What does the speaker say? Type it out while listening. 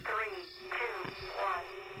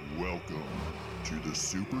the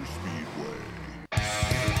Super Speedway.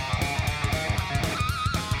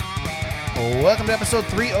 Welcome to episode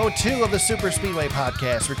 302 of the Super Speedway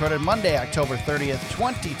podcast, recorded Monday, October 30th,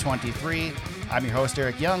 2023. I'm your host,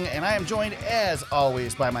 Eric Young, and I am joined, as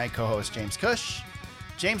always, by my co-host, James Cush.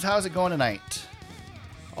 James, how's it going tonight?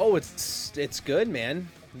 Oh, it's good, man.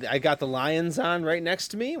 I got the Lions on right next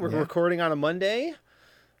to me. We're recording on a Monday.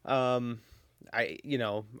 I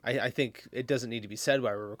think it doesn't need to be said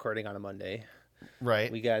why we're recording on a Monday.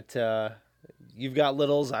 Right. We got you've got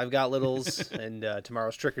littles, I've got littles, and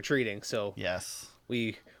tomorrow's trick or treating. So yes,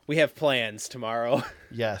 we have plans tomorrow.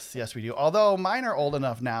 Yes, we do. Although mine are old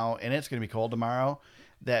enough now, and it's going to be cold tomorrow,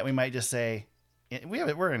 that we might just say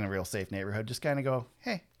we're in a real safe neighborhood. Just kind of go,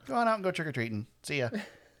 hey, go on out and go trick or treating. See ya.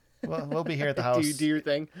 We'll be here at the house. do your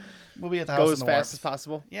thing. We'll be at the house. Go as fast as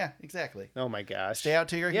possible. Yeah, exactly. Oh my gosh. Stay out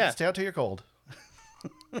till you're cold.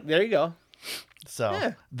 There you go.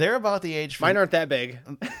 So they're about the age. Mine aren't that big.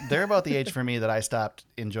 They're about the age for me that I stopped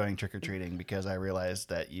enjoying trick or treating because I realized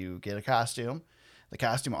that you get a costume. The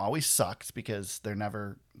costume always sucks because they're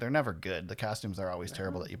never good. The costumes are always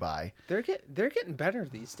terrible that you buy. They're getting better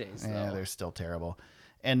these days. Yeah, though. they're still terrible.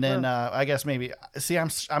 And then I guess maybe I'm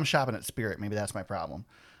shopping at Spirit. Maybe that's my problem.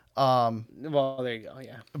 Well, there you go.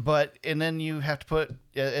 Yeah. But and then you have to put,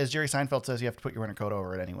 as Jerry Seinfeld says, you have to put your winter coat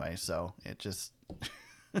over it anyway. So it just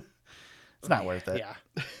it's not worth it. Yeah.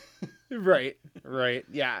 Right.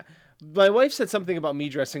 Yeah. My wife said something about me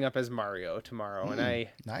dressing up as Mario tomorrow, and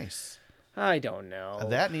nice. I don't know.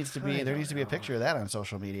 That needs to be there needs to be a picture of that on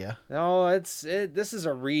social media. No, this is a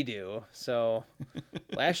redo. So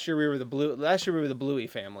last year we were the Bluey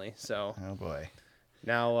family. So oh boy.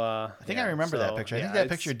 Now I think I remember that picture. I think that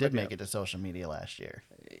picture did make it to social media last year.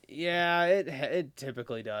 Yeah, it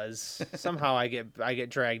typically does. Somehow I get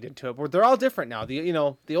dragged into it. But they're all different now.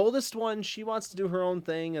 The oldest one, she wants to do her own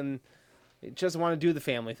thing and she doesn't want to do the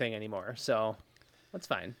family thing anymore. So that's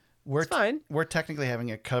fine. It's fine. We're technically having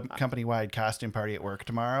a company-wide costume party at work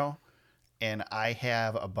tomorrow, and I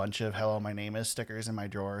have a bunch of "Hello, my name is" stickers in my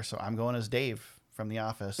drawer, so I'm going as Dave from The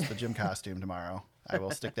Office, the gym costume tomorrow. I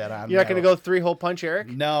will stick that on. You're not going to go 3-hole punch, Eric?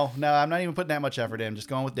 No, I'm not even putting that much effort in. Just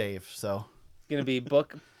going with Dave. So going to be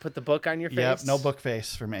put the book on your face? Yep, no book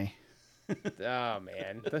face for me. Oh,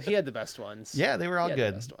 man. He had the best ones. Yeah, they were all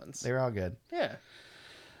good. The best ones. They were all good. Yeah.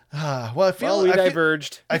 Well, we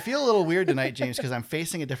diverged. I feel a little weird tonight, James, because I'm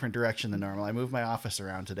facing a different direction than normal. I moved my office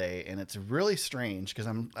around today, and it's really strange because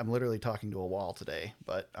I'm literally talking to a wall today.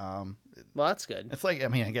 But well, that's good. It's like, I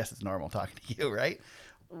mean, I guess it's normal talking to you, right?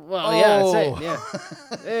 Well, yeah, that's it. Yeah.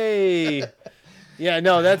 Hey. Yeah,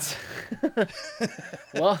 no, that's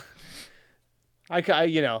well. I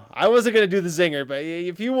wasn't gonna do the zinger, but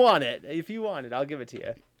if you want it, I'll give it to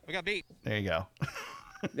you. We got beat. There you go.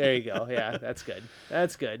 There you go. Yeah, that's good.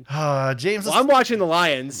 That's good. James, well, I'm watching the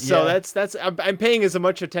Lions, so that's I'm paying as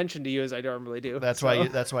much attention to you as I normally do. That's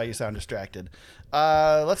why you sound distracted.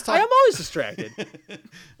 Let's talk. I am always distracted.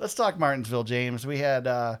 Let's talk Martinsville, James. We had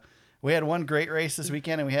one great race this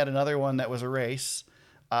weekend, and we had another one that was a race.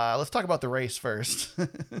 Let's talk about the race first.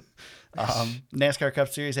 NASCAR Cup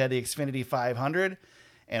Series had the Xfinity 500,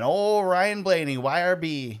 and old Ryan Blaney,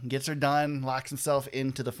 YRB, gets her done, locks himself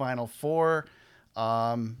into the Final Four.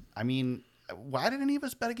 I mean, why did any of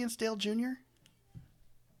us bet against Dale Jr.?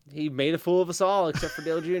 He made a fool of us all except for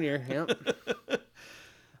Dale Jr. Yep.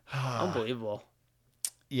 Unbelievable.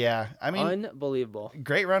 Yeah, I mean, unbelievable.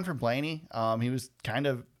 Great run from Blaney. He was kind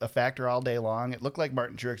of a factor all day long. It looked like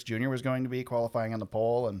Martin Truex Jr. was going to be qualifying on the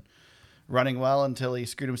pole and running well until he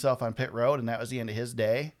screwed himself on pit road, and that was the end of his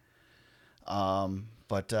day.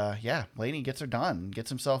 But Blaney gets her done, gets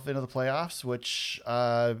himself into the playoffs, which,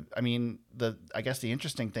 I guess the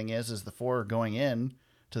interesting thing is the four going in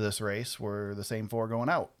to this race were the same four going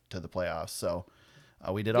out to the playoffs. So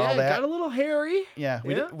we did all that. Got a little hairy. Yeah,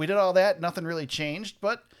 we did all that. Nothing really changed,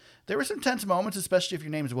 but there were some tense moments, especially if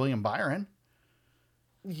your name's William Byron.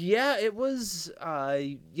 Yeah, it was,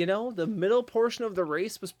 the middle portion of the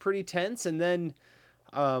race was pretty tense, and then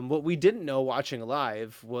what we didn't know watching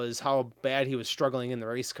live was how bad he was struggling in the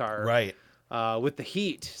race car. Right. With the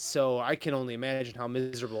heat. So I can only imagine how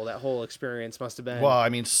miserable that whole experience must have been. Well, I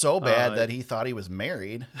mean, so bad that he thought he was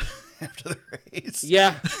married after the race.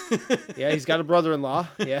 Yeah. Yeah, he's got a brother-in-law.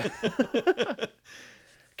 Yeah.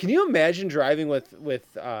 Can you imagine driving with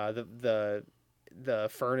the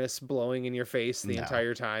furnace blowing in your face the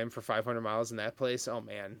entire time for 500 miles in that place? Oh,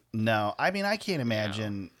 man. No, I mean, I can't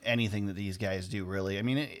imagine anything that these guys do, really. I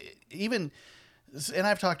mean, and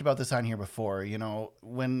I've talked about this on here before,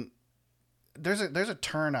 when there's a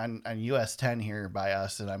turn on US 10 here by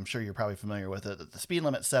us, and I'm sure you're probably familiar with it. The speed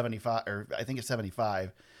limit's 75, or I think it's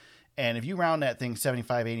 75, And if you round that thing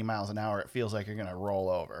 75, 80 miles an hour, it feels like you're going to roll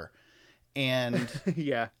over. And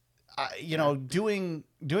Yeah. doing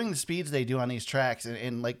the speeds they do on these tracks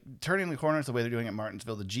and like turning the corners the way they're doing at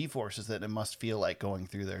Martinsville, the G-forces that it must feel like going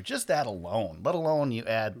through there, just that alone, let alone you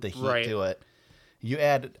add the heat to it, you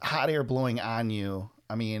add hot air blowing on you.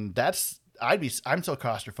 I mean, I'm so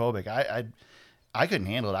claustrophobic. I couldn't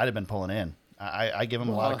handle it. I'd have been pulling in. I give him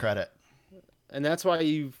a lot of credit. And that's why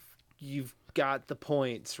you've got the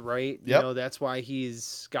points, right? Yep. That's why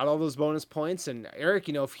he's got all those bonus points. And Eric,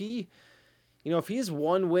 if he's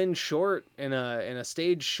one win short in a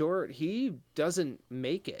stage short, he doesn't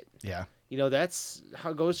make it. Yeah. That's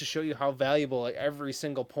how it goes to show you how valuable every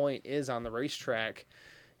single point is on the racetrack.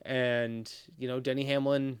 And, Denny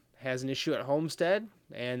Hamlin has an issue at Homestead,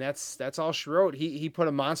 and that's all she wrote. He put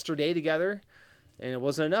a monster day together, and it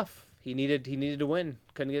wasn't enough. He needed to win.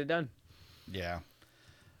 Couldn't get it done. Yeah.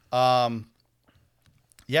 So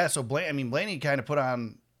Blaney kind of put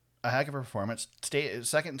on a heck of a performance.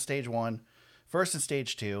 Second in stage 1, first in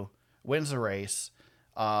stage 2, wins the race.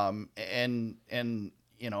 And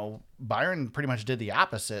Byron pretty much did the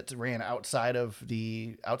opposite. Ran outside of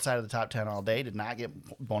the top 10 all day. Did not get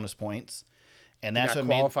bonus points, and that's what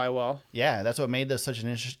qualify well. Yeah, that's what made this such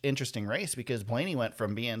an interesting race, because Blaney went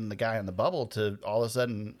from being the guy on the bubble to all of a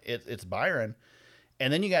sudden it's Byron,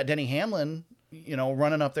 and then you got Denny Hamlin,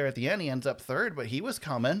 running up there at the end. He ends up third, but he was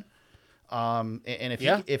coming. And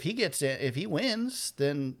if he wins,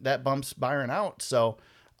 then that bumps Byron out. So,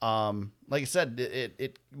 like I said,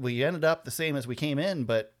 we ended up the same as we came in,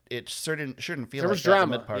 but it shouldn't feel like that in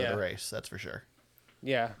the mid part of the race. That's for sure.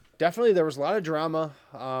 Yeah, definitely. There was a lot of drama.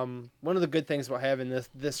 One of the good things about having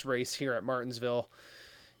this race here at Martinsville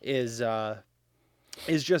is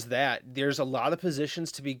just that there's a lot of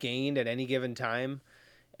positions to be gained at any given time.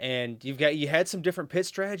 And you had some different pit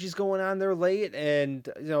strategies going on there late, and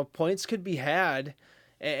points could be had,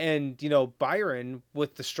 and Byron,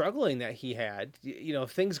 with the struggling that he had,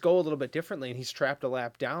 things go a little bit differently, and he's trapped a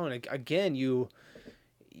lap down. Again, you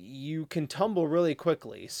can tumble really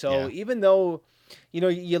quickly. So even though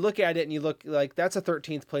you look at it and you look like that's a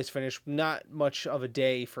 13th place finish, not much of a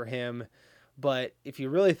day for him, but if you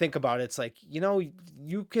really think about it, it's like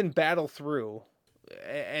you can battle through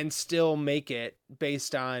and still make it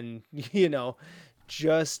based on,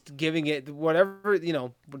 just giving it whatever,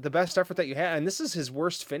 the best effort that you had. And this is his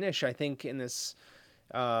worst finish, I think, in this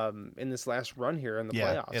last run here in the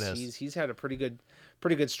playoffs. It is. He's had a pretty good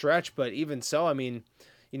stretch, but even so, I mean,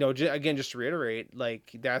 again, just to reiterate,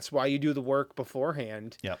 like, that's why you do the work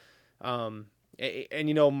beforehand. Yep. And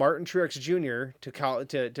Martin Truex Jr.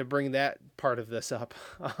 to bring that part of this up.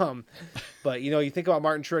 But you think about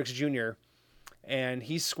Martin Truex Jr., and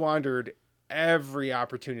he squandered every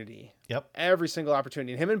opportunity. Yep. Every single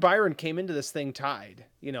opportunity. And him and Byron came into this thing tied,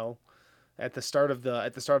 at the start of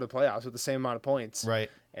the playoffs with the same amount of points. Right.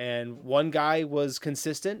 And one guy was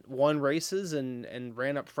consistent, won races and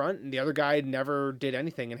ran up front, and the other guy never did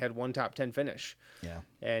anything and had one top 10 finish. Yeah.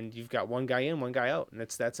 And you've got one guy in, one guy out, and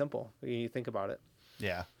it's that simple. You think about it.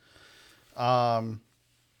 Yeah.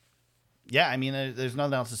 Yeah, I mean, there's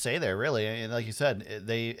nothing else to say there, really. Like you said,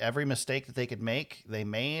 every mistake that they could make, they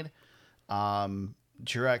made.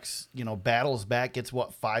 Truex, battles back, gets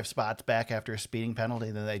 5 spots back after a speeding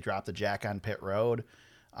penalty, then they drop the jack on pit road.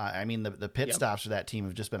 I mean, the pit stops for that team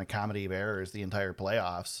have just been a comedy of errors the entire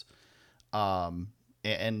playoffs. Like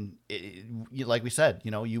we said,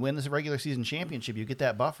 you win this regular season championship, you get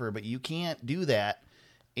that buffer, but you can't do that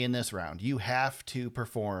in this round. You have to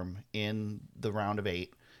perform in the round of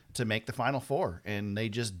 8 to make the final 4, and they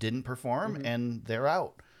just didn't perform, and they're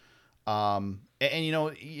out.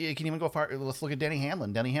 You can even go far. Let's look at Denny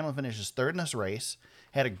Hamlin. Denny Hamlin finishes third in this race,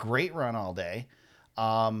 had a great run all day.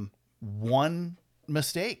 One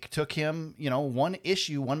mistake took him, one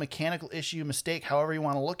mechanical issue, mistake, however you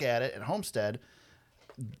want to look at it, at Homestead.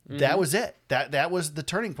 That was it. That was the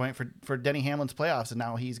turning point for Denny Hamlin's playoffs, and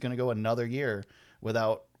now he's going to go another year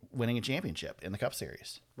without winning a championship in the Cup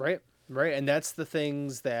Series. Right. And that's the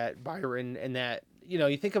things that Byron and that,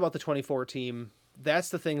 you think about the 24 team, that's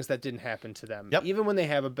the things that didn't happen to them. Yep. Even when they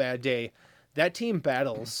have a bad day, that team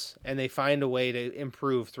battles and they find a way to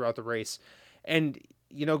improve throughout the race. And,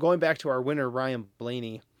 going back to our winner, Ryan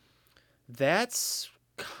Blaney, that's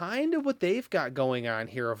kind of what they've got going on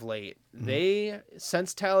here of late. They,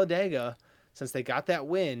 since Talladega, since they got that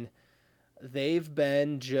win, they've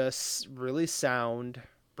been just really sound,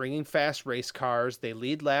 bringing fast race cars. They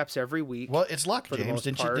lead laps every week. Well, it's luck, James.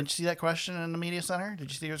 Didn't you see that question in the media center?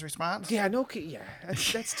 Did you see his response? Yeah,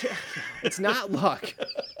 it's not luck.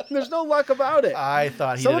 There's no luck about it. I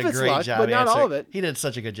thought he Some did a of it's great luck, job but not answering. all of it. He did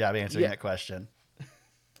such a good job answering that question.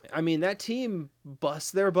 I mean, that team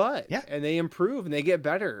busts their butt, Yeah. and they improve and they get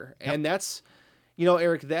better. Yep. And that's,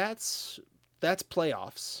 Eric, that's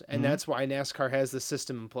playoffs, and that's why NASCAR has the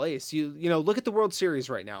system in place. You know, look at the World Series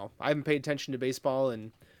right now. I haven't paid attention to baseball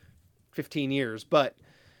in 15 years, but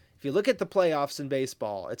if you look at the playoffs in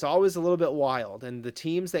baseball, it's always a little bit wild, and the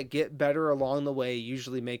teams that get better along the way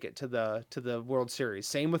usually make it to the World Series.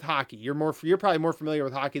 Same with hockey. You're probably more familiar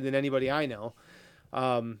with hockey than anybody I know.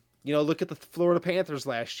 Look at the Florida Panthers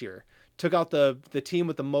last year. Took out the team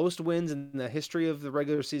with the most wins in the history of the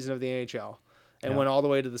regular season of the NHL and went all the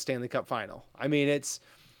way to the Stanley Cup final. I mean, it's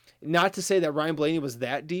not to say that Ryan Blaney was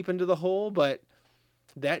that deep into the hole, but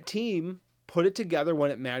that team put it together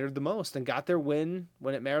when it mattered the most and got their win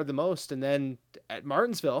when it mattered the most. And then at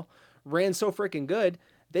Martinsville, ran so freaking good,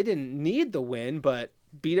 they didn't need the win, but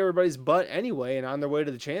beat everybody's butt anyway and on their way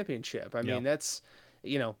to the championship. I mean, that's,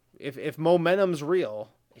 if momentum's real,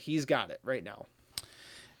 he's got it right now.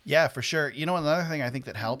 Yeah, for sure. Another thing I think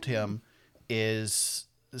that helped him is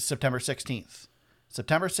September 16th.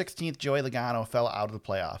 September 16th, Joey Logano fell out of the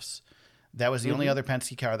playoffs. That was the only other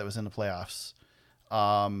Penske car that was in the playoffs.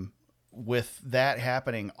 With that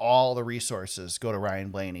happening, all the resources go to Ryan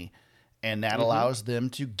Blaney, and that allows them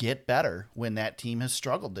to get better when that team has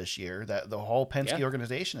struggled this year. That the whole Penske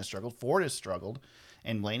organization has struggled. Ford has struggled,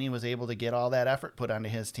 and Blaney was able to get all that effort put onto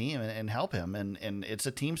his team and help him. And it's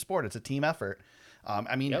a team sport. It's a team effort.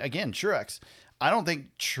 Again, Truex. I don't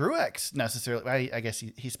think Truex necessarily. I guess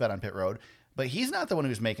he sped on pit road, but he's not the one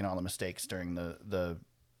who's making all the mistakes during the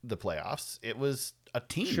playoffs. It was a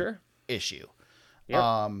team issue.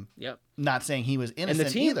 Yep. Not saying he was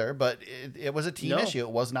innocent either, but it was a team issue. It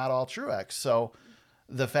was not all Truex. So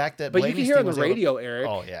the fact that you can hear on the radio, Eric.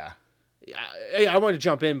 Oh yeah. I want to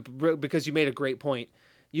jump in because you made a great point.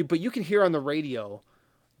 But you can hear on the radio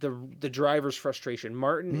the driver's frustration.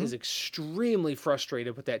 Martin is extremely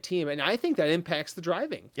frustrated with that team, and I think that impacts the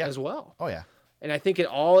driving as well. Oh yeah. And I think it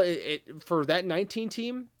for that 19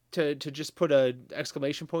 team to just put a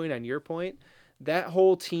exclamation point on your point. That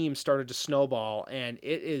whole team started to snowball, and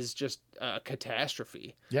it is just a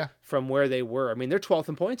catastrophe. Yeah. From where they were. I mean, they're 12th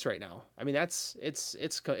in points right now. I mean,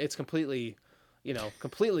 it's completely,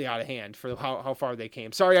 completely out of hand for how far they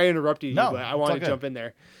came. Sorry, I interrupted you, but I wanted to jump in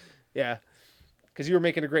there. Yeah, because you were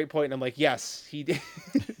making a great point, and I'm like, yes, he did.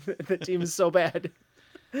 The team is so bad.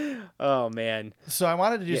 Oh man. So I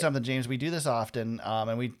wanted to do something, James. We do this often,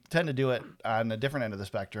 and we tend to do it on a different end of the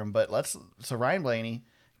spectrum. But so Ryan Blaney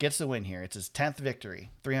gets the win here. It's his 10th victory,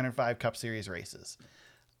 305 Cup Series races.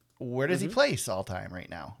 Where does he place all time right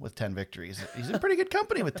now with 10 victories? He's in pretty good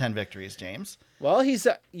company with 10 victories, James. Well, he's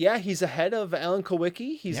ahead of Alan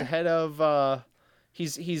Kulwicki. He's ahead of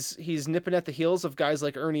he's nipping at the heels of guys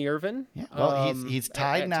like Ernie Irvan. Yeah. Well, he's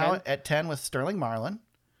tied now 10. At 10 with Sterling Marlin.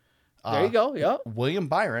 There you go. Yep. William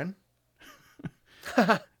Byron.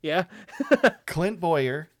 Yeah. Clint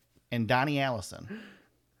Boyer and Donnie Allison.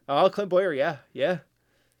 Oh, Clint Boyer. Yeah. Yeah.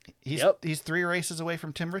 He's 3 races away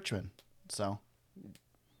from Tim Richmond. So.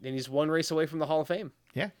 And he's 1 race away from the Hall of Fame.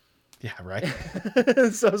 Yeah. Yeah, right.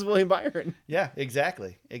 So is William Byron. Yeah,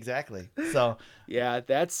 exactly. So yeah,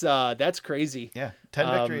 that's crazy. Yeah.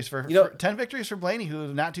 10 victories for 10 victories for Blaney,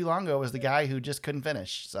 who not too long ago was the guy who just couldn't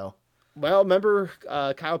finish. So well, remember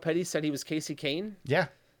Kyle Petty said he was Casey Kane? Yeah.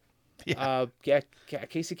 Yeah.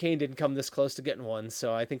 Casey Kane didn't come this close to getting one,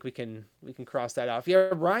 so I think we can cross that off. Yeah,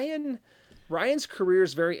 Ryan's career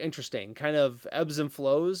is very interesting, kind of ebbs and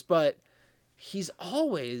flows, but he's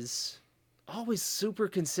always super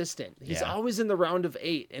consistent. He's always in the round of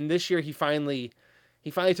 8, and this year he finally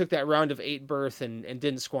took that round of 8 berth and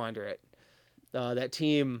didn't squander it. That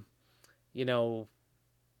team,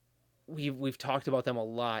 we've talked about them a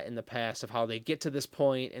lot in the past of how they get to this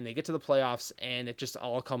point and they get to the playoffs and it just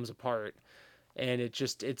all comes apart, and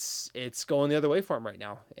it's going the other way for them right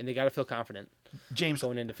now, and they got to feel confident. James,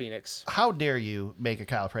 going into Phoenix. How dare you make a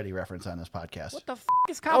Kyle Petty reference on this podcast? What the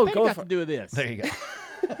is Kyle Petty got to do with this? There you go.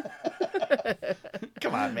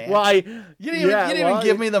 Come on, man. Well, you didn't even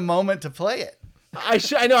give me the moment to play it. I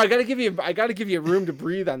know. I got to give you room to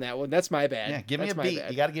breathe on that one. That's my bad. Yeah, give me a beat.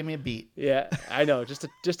 You got to give me a beat. Yeah, I know. Just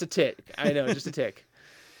a tick. I know, just a tick.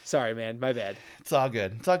 Sorry, man. My bad. It's all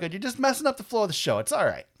good. You're just messing up the flow of the show. It's all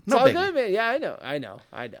right. No it's all good, man. Yeah, I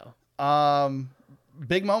know.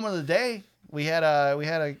 Big moment of the day. We had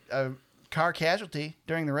a car casualty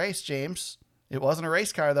during the race, James. It wasn't a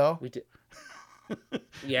race car though. We did.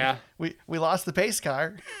 Yeah. We lost the pace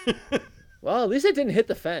car. Well, at least it didn't hit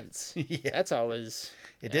the fence. Yeah. That's always.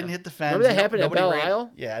 It didn't hit the fence. Remember that happened at Belle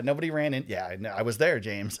Isle? Yeah, nobody ran in. Yeah, I was there,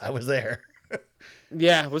 James. I was there.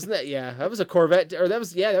 Yeah, wasn't that? Yeah, that was a Corvette, or that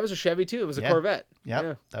was a Chevy too. It was a Corvette. Yep,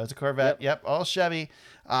 Yeah. that was a Corvette. Yep, all Chevy.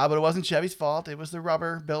 But it wasn't Chevy's fault. It was the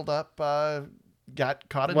rubber buildup. Got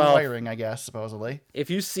caught in the wiring, I guess, supposedly. If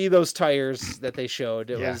you see those tires that they showed,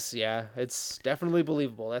 it's definitely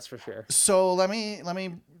believable. That's for sure. So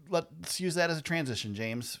let's use that as a transition,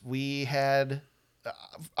 James. We had,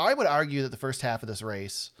 I would argue that the first half of this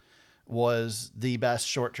race was the best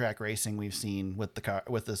short track racing we've seen with the car,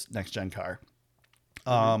 with this next gen car.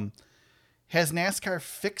 Has NASCAR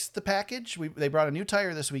fixed the package? They brought a new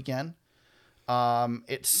tire this weekend.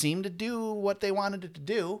 It seemed to do what they wanted it to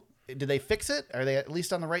do. Did they fix it? Are they at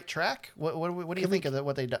least on the right track? What do you think of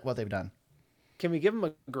what they've done? Can we give them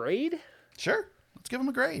a grade? Sure, let's give them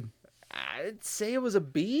a grade. I'd say it was a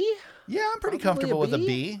B. Yeah, I'm pretty comfortable with a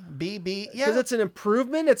B. B. Yeah, because it's an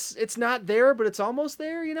improvement. It's not there, but it's almost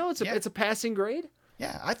there. You know, it's a passing grade.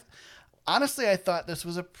 Yeah, honestly I thought this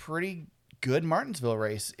was a pretty good Martinsville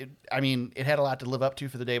race. It had a lot to live up to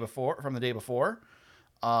from the day before,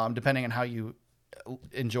 depending on how you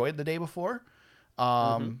enjoyed the day before.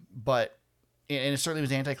 But it certainly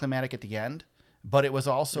was anticlimactic at the end, but it was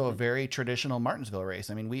also a very traditional Martinsville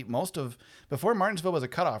race. I mean, before Martinsville was a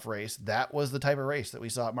cutoff race, that was the type of race that we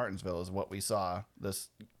saw at Martinsville, is what we saw this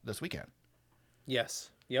weekend.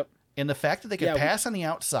 Yes. Yep. And the fact that they could pass on the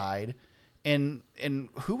outside, and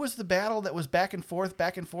who was the battle that was back and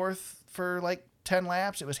forth for like 10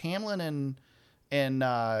 laps? It was Hamlin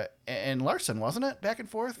and Larson, wasn't it? Back and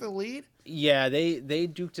forth for the lead. Yeah, they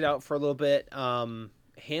duked it out for a little bit.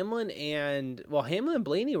 Hamlin and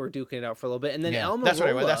Blaney were duking it out for a little bit, and then Almirola. That's what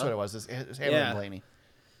it was. It was Hamlin and Blaney.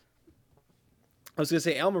 I was gonna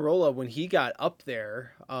say Almirola, when he got up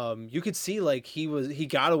there, you could see like he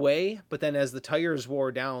got away, but then as the tires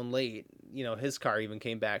wore down late, his car even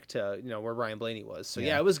came back to where Ryan Blaney was. So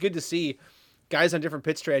it was good to see guys on different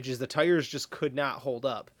pit strategies. The tires just could not hold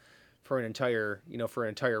up for an entire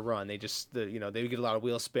run. They just they would get a lot of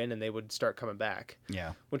wheel spin and they would start coming back.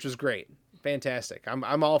 Yeah, which was great, fantastic.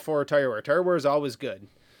 I'm all for tire wear. Tire wear is always good.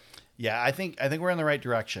 Yeah, I think we're in the right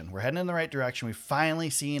direction. We're heading in the right direction. We've finally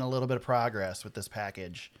seen a little bit of progress with this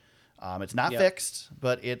package. It's not fixed,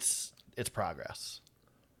 but it's progress.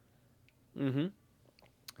 Mm-hmm.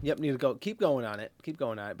 Yep, need to keep going on it.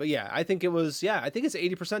 But yeah, I think it's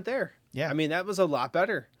 80% there. Yeah. I mean, that was a lot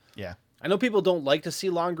better. Yeah. I know people don't like to see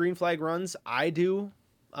long green flag runs. I do.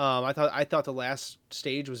 I thought the last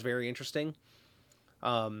stage was very interesting.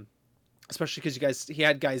 Especially because he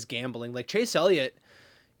had guys gambling. Like Chase Elliott,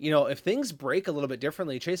 if things break a little bit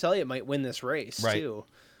differently, Chase Elliott might win this race too.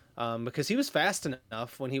 Because he was fast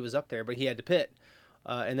enough when he was up there, but he had to pit.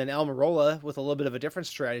 And then Almirola with a little bit of a different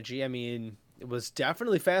strategy. I mean, it was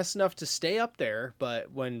definitely fast enough to stay up there,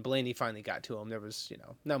 but when Blaney finally got to him, there was,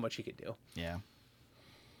 not much he could do. Yeah.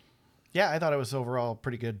 Yeah, I thought it was overall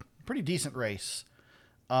pretty good, pretty decent race.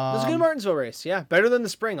 It was a good Martinsville race. Yeah, better than the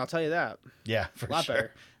spring, I'll tell you that. Yeah, a lot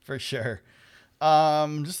better. For sure.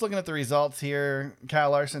 Just looking at the results here,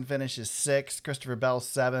 Kyle Larson finishes 6th, Christopher Bell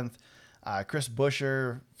 7th. Chris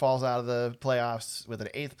Buescher falls out of the playoffs with an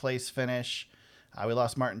 8th place finish. We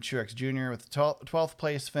lost Martin Truex Jr. with a 12th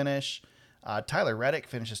place finish. Tyler Reddick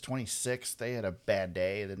finishes 26th. They had a bad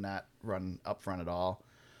day. They did not run up front at all.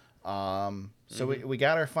 So we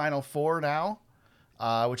got our Final Four now,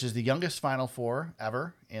 which is the youngest Final Four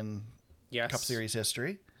ever in Cup Series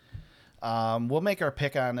history. We'll make our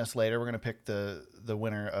pick on this later. We're going to pick the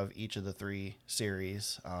winner of each of the 3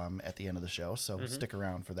 series at the end of the show, so stick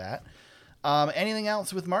around for that. Anything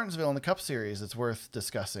else with Martinsville in the Cup Series that's worth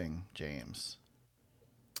discussing, James?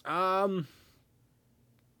 Denny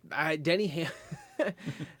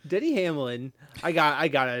Hamlin. I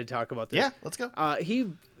gotta talk about this. Yeah, let's go.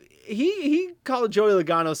 He called Joey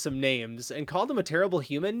Logano some names and called him a terrible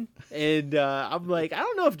human. And I'm like, I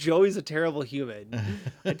don't know if Joey's a terrible human.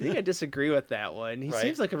 I think I disagree with that one. He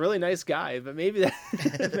seems like a really nice guy, but maybe that,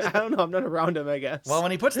 I don't know. I'm not around him, I guess. Well,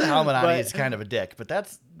 when he puts the helmet on, he's kind of a dick, but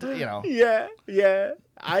that's, Yeah.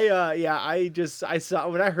 I saw,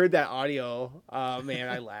 when I heard that audio, man,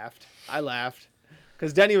 I laughed.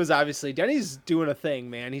 Because Denny's doing a thing,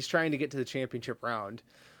 man. He's trying to get to the championship round.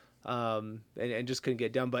 And just couldn't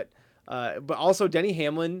get done. But also Denny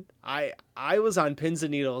Hamlin, I was on pins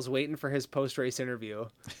and needles waiting for his post-race interview,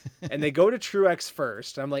 and they go to Truex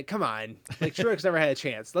first. I'm like, come on, like Truex never had a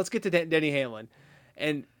chance. Let's get to Denny Hamlin.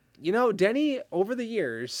 And Denny, over the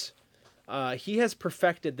years, he has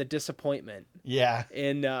perfected the disappointment. Yeah.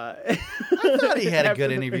 And I thought he had a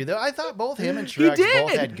good interview, though. I thought both him and Truex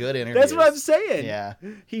both had good interviews. That's what I'm saying. Yeah.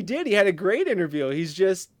 He did. He had a great interview. He's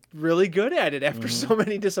just really good at it after so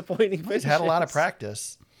many disappointing finishes. He's had a lot of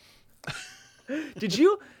practice.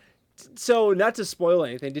 So not to spoil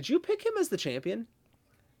anything, did you pick him as the champion?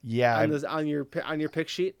 Yeah, On your pick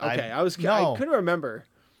sheet. Okay, I no. couldn't remember.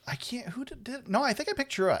 I can't. Who did? No, I think I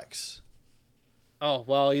picked Truex. Oh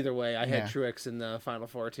well, either way, I had Truex in the Final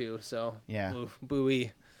Four too. So yeah,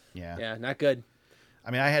 booey. Yeah, not good. I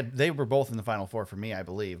mean, they were both in the Final Four for me, I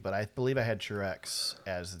believe, but I believe I had Truex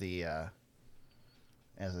as the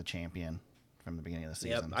champion from the beginning of the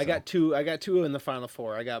season. Yep, I got two in the Final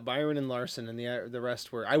Four. I got Byron and Larson, and the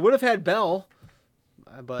rest were. I would have had Bell,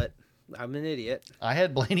 but I'm an idiot. I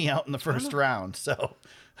had Blaney out in the first round, so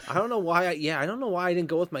I don't know why. I don't know why I didn't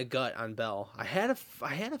go with my gut on Bell. I had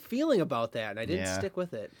a feeling about that, and I didn't stick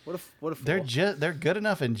with it. What a fool. They're good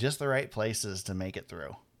enough in just the right places to make it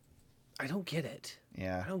through. I don't get it.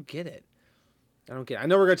 Yeah, I don't get it. I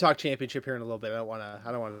know we're gonna talk championship here in a little bit. I don't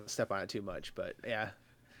want to step on it too much, but yeah,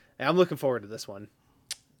 I'm looking forward to this one.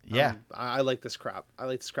 Yeah, I like this crop. I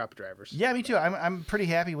like this crop of drivers. Yeah, me too. I'm pretty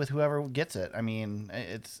happy with whoever gets it. I mean,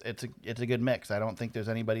 it's a good mix. I don't think there's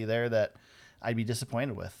anybody there that I'd be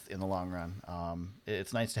disappointed with in the long run.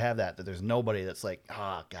 It's nice to have that there's nobody that's like,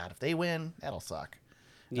 oh God, if they win, that'll suck.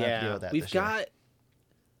 Yeah,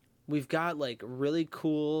 we've got like really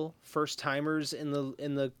cool first timers in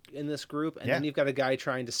this group, and then you've got a guy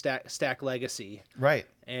trying to stack legacy. Right.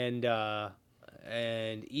 And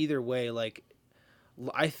either way, like.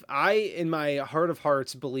 I in my heart of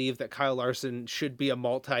hearts believe that Kyle Larson should be a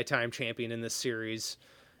multi-time champion in this series,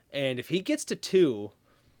 and if he gets to 2,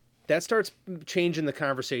 that starts changing the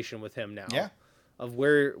conversation with him now. Yeah. Of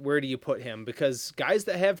where do you put him? Because guys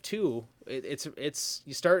that have 2,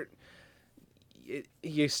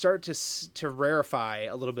 you start to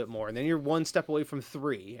rarefy a little bit more, and then you're one step away from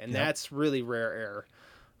 3, and that's really rare air.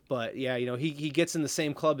 But yeah, he gets in the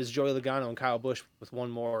same club as Joey Logano and Kyle Busch with one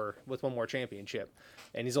more championship,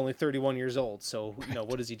 and he's only 31 years old. So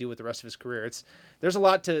what does he do with the rest of his career? There's a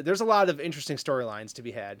lot of interesting storylines to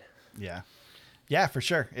be had. Yeah, for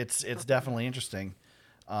sure. It's definitely interesting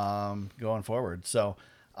going forward. So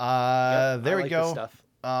there we go. Stuff.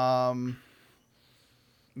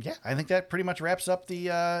 Yeah, I think that pretty much wraps up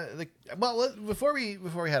before we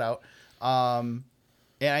head out.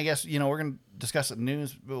 And I guess, we're going to discuss the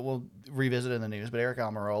news, but we'll revisit it in the news. But Eric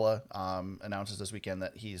Almirola announces this weekend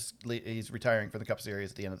that he's retiring from the Cup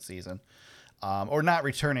Series at the end of the season. Or not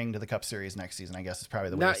returning to the Cup Series next season, I guess is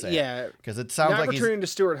probably the way to say it. Because it sounds like he's returning to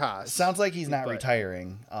Stewart Haas. Sounds like he's not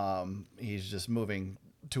retiring. He's just moving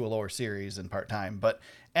to a lower series and part-time. But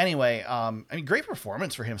anyway, great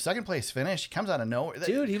performance for him. Second place finish. He comes out of nowhere.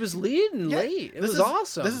 Dude, he was leading late. It was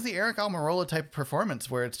awesome. This is the Eric Almirola type of performance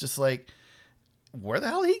where it's just like, where the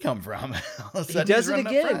hell did he come from? He does it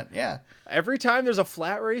again. Yeah. Every time there's a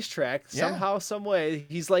flat racetrack, somehow, some way,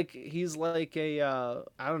 he's like a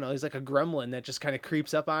I don't know, he's like a gremlin that just kind of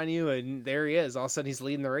creeps up on you, and there he is. All of a sudden, he's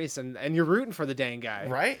leading the race, and you're rooting for the dang guy,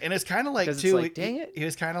 right? And it's kind of like too. Like, dang it, he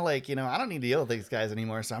was kind of like, I don't need to deal with these guys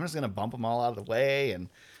anymore, so I'm just gonna bump them all out of the way and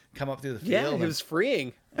come up through the field. Yeah, he was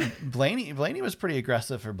freeing. Blaney was pretty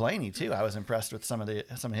aggressive for Blaney too. I was impressed with some of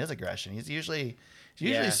his aggression. He's usually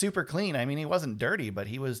super clean. I mean, he wasn't dirty, but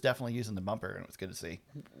he was definitely using the bumper, and it was good to see.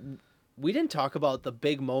 We didn't talk about the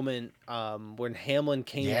big moment when Hamlin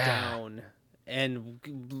came down,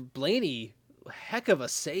 and Blaney, heck of a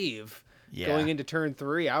save going into turn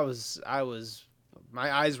 3. I was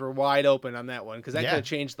my eyes were wide open on that one because that could have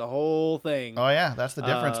changed the whole thing. Oh yeah, that's the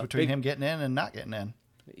difference between him getting in and not getting in.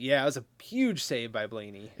 Yeah, it was a huge save by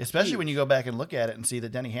Blaney. Especially when you go back and look at it and see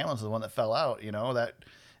that Denny Hamlin's the one that fell out.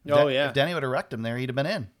 If Denny would have wrecked him there, he'd have been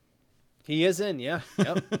in. He is in, yeah.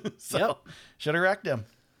 Yep. Should have wrecked him.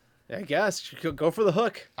 I guess go for the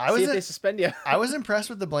hook. See if they suspend you. I was impressed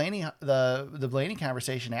with the Blaney the Blaney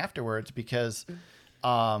conversation afterwards because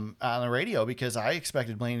on the radio, because I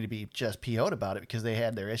expected Blaney to be just PO'd about it because they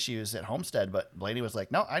had their issues at Homestead, but Blaney was like,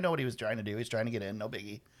 "No, I know what he was trying to do. He's trying to get in. No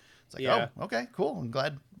biggie." It's like, oh, okay, cool. I'm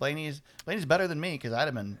glad Blaney's better than me because I'd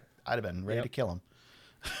have been ready to kill him.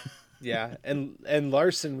 Yeah, and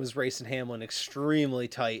Larson was racing Hamlin extremely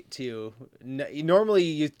tight too. Normally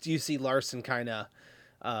you see Larson kind of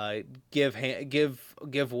give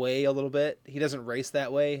way a little bit. He doesn't race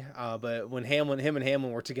that way, but when him and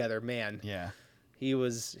Hamlin were together, man, he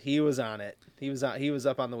was on it. He was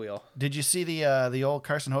up on the wheel. Did you see the old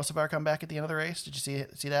Carson Hocevar come back at the end of the race? Did you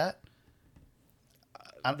see that?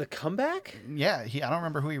 The comeback? Yeah, I don't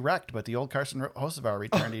remember who he wrecked, but the old Carson Hocevar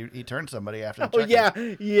returned. He turned somebody after the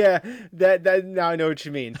check-in. Yeah. That now I know what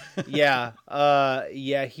you mean. Yeah,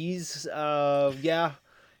 he's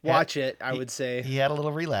watch it. I would say he had a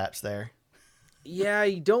little relapse there. Yeah,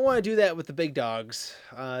 you don't want to do that with the big dogs,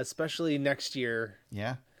 especially next year.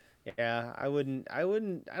 Yeah. Yeah, I wouldn't. I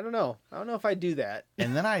don't know. I don't know if I'd do that.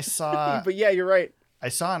 And then I saw, But yeah, you're right. I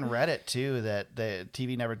saw on Reddit too that the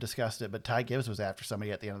TV never discussed it, but Ty Gibbs was after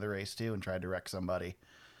somebody at the end of the race too and tried to wreck somebody.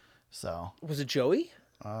 So Was it Joey?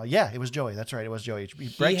 yeah, it was Joey. That's right, it was Joey.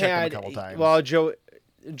 Brett checked him a couple times. Well,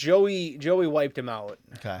 Joey wiped him out.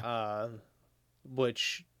 Okay.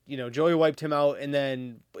 Which Joey wiped him out, and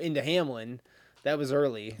then into Hamlin. That was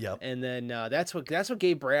early. Yep. And then that's what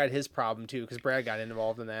gave Brad his problem too, because Brad got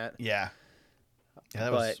involved in that. Yeah. Yeah,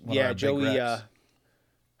 that was Joey.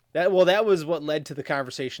 That was what led to the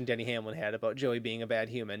conversation Denny Hamlin had about Joey being a bad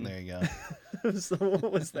human. There you go. So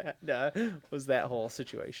what was that? Was that whole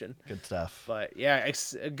situation? Good stuff. But yeah,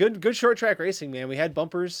 good short track racing, man. We had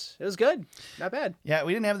bumpers. It was good, not bad. Yeah,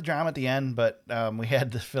 we didn't have the drama at the end, but we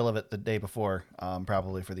had the fill of it the day before,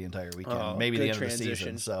 probably for the entire weekend, maybe the end of the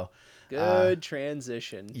season. So. Good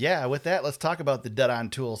transition. Yeah, with that, let's talk about the Dead On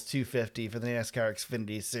Tools 250 for the NASCAR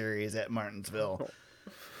Xfinity Series at Martinsville.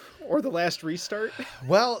 Or the last restart?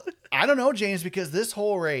 Well, I don't know, James, because this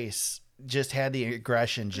whole race just had the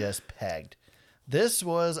aggression just pegged. This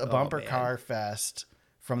was a bumper car fest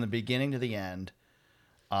from the beginning to the end.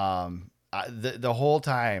 The whole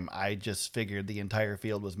time, I just figured the entire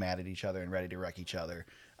field was mad at each other and ready to wreck each other.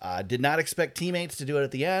 Did not expect teammates to do it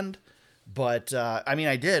at the end. But, I mean,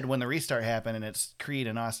 I did when the restart happened, and it's Creed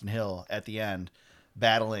and Austin Hill at the end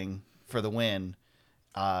battling for the win.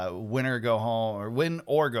 Win or go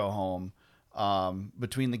home,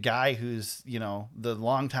 between the guy who's, the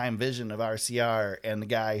longtime vision of RCR and the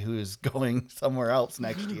guy who's going somewhere else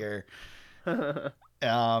next year.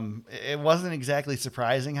 It wasn't exactly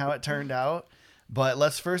surprising how it turned out, but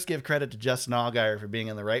let's first give credit to Justin Allgaier for being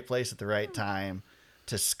in the right place at the right time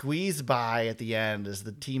to squeeze by at the end as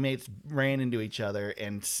the teammates ran into each other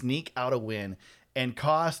and sneak out a win and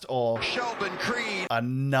cost Sheldon Creed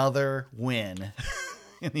another win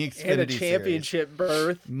in the Xfinity and a championship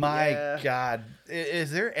berth. My God.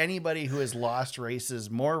 Is there anybody who has lost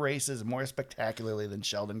more spectacularly than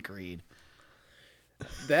Sheldon Creed?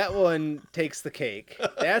 That one takes the cake.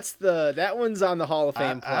 That one's on the Hall of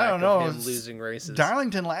Fame plaque. I don't know. Of him losing races.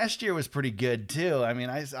 Darlington last year was pretty good too. I mean,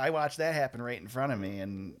 I watched that happen right in front of me,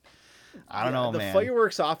 and I don't know, man. The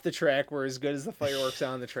fireworks off the track were as good as the fireworks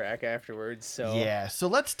on the track afterwards. So yeah. So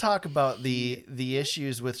let's talk about the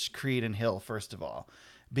issues with Creed and Hill first of all,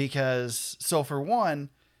 because for one,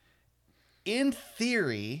 in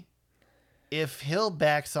theory, if Hill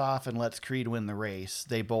backs off and lets Creed win the race,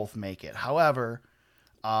 they both make it. However,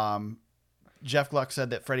 Jeff Gluck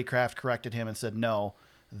said that Freddie Kraft corrected him and said no,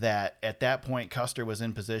 that at that point Custer was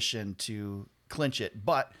in position to clinch it,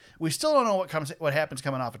 but we still don't know what happens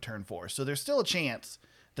coming off of turn 4. So there's still a chance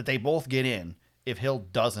that they both get in if Hill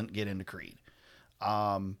doesn't get into Creed.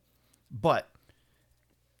 But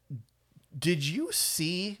did you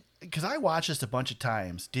see? Because I watched this a bunch of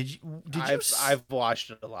times. I've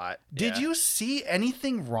watched it a lot. Did you see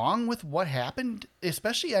anything wrong with what happened,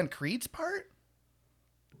 especially on Creed's part?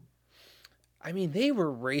 I mean, they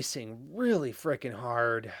were racing really freaking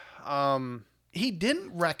hard. He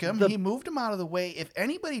didn't wreck him. He moved him out of the way. If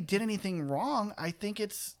anybody did anything wrong, I think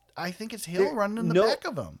it's Hill running in the back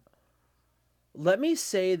of him. Let me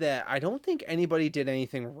say that I don't think anybody did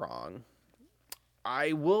anything wrong.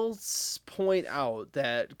 I will point out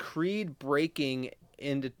that Creed breaking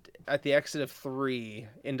at the exit of 3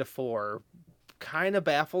 into 4 kind of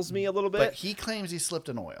baffles me a little bit. But he claims he slipped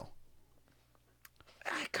in oil.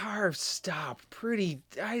 That car stopped pretty.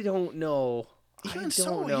 I don't know. Even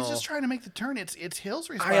so, he's just trying to make the turn. It's Hill's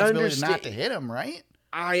responsibility not to hit him, right?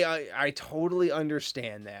 I totally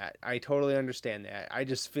understand that. I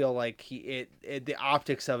just feel like the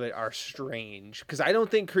optics of it are strange because I don't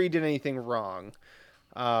think Creed did anything wrong.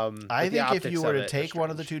 I think if you were to take one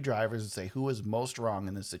of the two drivers and say who was most wrong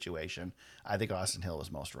in this situation, I think Austin Hill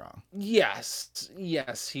was most wrong. Yes,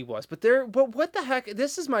 he was. But what the heck?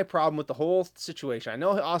 This is my problem with the whole situation. I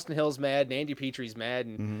know Austin Hill's mad, and Andy Petry's mad,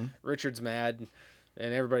 and Richard's mad,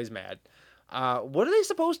 and everybody's mad. What are they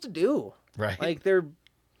supposed to do? Right. Like they're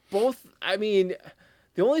both. I mean,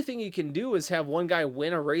 the only thing you can do is have one guy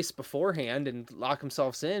win a race beforehand and lock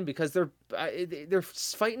themselves in because they're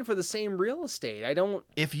fighting for the same real estate.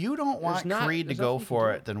 If you don't want Creed to go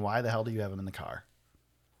for it, then why the hell do you have him in the car?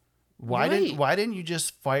 Why didn't you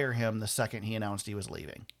just fire him the second he announced he was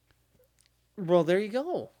leaving? Well, there you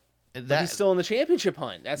go. He's still in the championship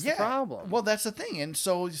hunt. That's the problem. Well, that's the thing, and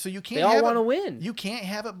so you can't. They all want to win. You can't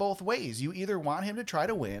have it both ways. You either want him to try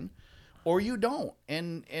to win, or you don't.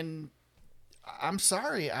 And I'm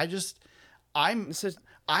sorry. I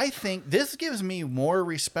think this gives me more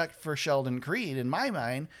respect for Sheldon Creed in my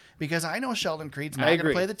mind because I know Sheldon Creed's not going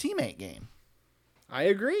to play the teammate game. I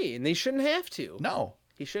agree, and they shouldn't have to. No.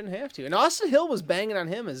 He shouldn't have to. And Austin Hill was banging on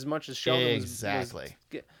him as much as Sheldon exactly.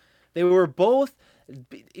 was. They were both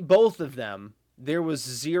of them. There was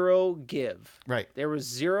zero give. Right. There was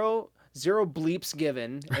zero bleeps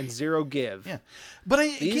given and zero give. Yeah. But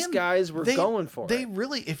these guys were going for it. They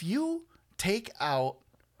really, if you take out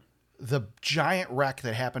the giant wreck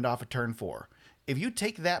that happened off of turn 4, if you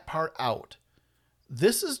take that part out,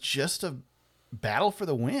 this is just a battle for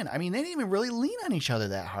the win. I mean, they didn't even really lean on each other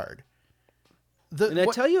that hard. I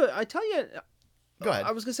tell you. Go ahead.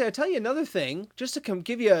 I was gonna say, I tell you another thing, just to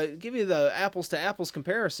give you the apples to apples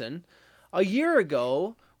comparison. A year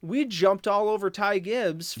ago, we jumped all over Ty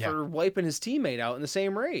Gibbs for wiping his teammate out in the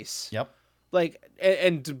same race. Yep. Like,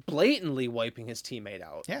 and blatantly wiping his teammate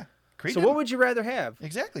out. Yeah. So what would you rather have?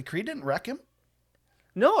 Exactly. Creed didn't wreck him.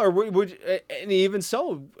 No, or would and even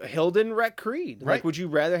so, Hill didn't wreck Creed. Right. Like, would you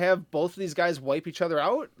rather have both of these guys wipe each other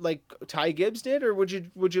out like Ty Gibbs did, or would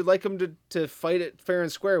you like them to fight it fair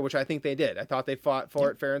and square, which I think they did. I thought they fought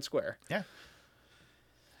for it fair and square. Yeah.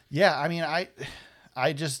 Yeah, I mean, I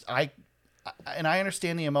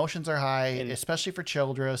understand the emotions are high, especially for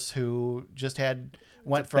Childress, who just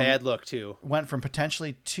went from bad look too. Went from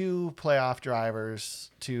potentially 2 playoff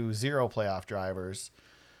drivers to 0 playoff drivers.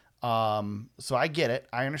 So I get it.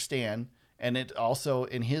 I understand. And it also,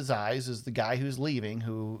 in his eyes, is the guy who's leaving,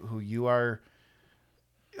 who you are,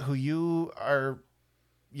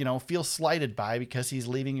 feel slighted by because he's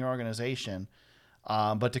leaving your organization.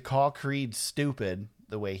 But to call Creed stupid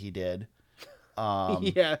the way he did.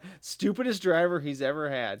 Stupidest driver he's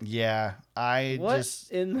ever had. Yeah.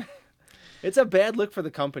 It's a bad look for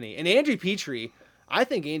the company. And Andy Petrie, I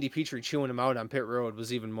think Andy Petrie chewing him out on pit road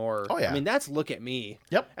was even more. Oh, yeah. I mean, that's look at me.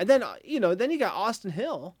 Yep. And then then you got Austin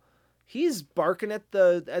Hill. He's barking at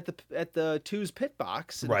the two's pit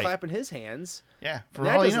box and clapping his hands. Yeah. For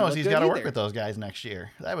all he knows, he's got to work with those guys next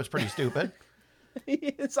year. That was pretty stupid.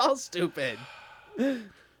 It's all stupid.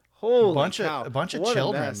 Holy cow. A bunch of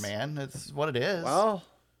children, man. That's what it is. Well,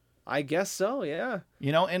 I guess so. Yeah.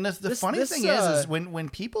 And the funny thing is when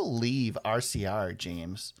people leave RCR,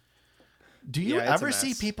 James. Do you ever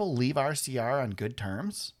see people leave RCR on good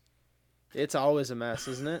terms? It's always a mess,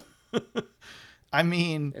 isn't it? I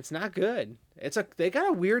mean, it's not good. They got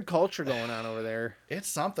a weird culture going on over there. It's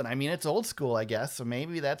something. I mean, it's old school, I guess. So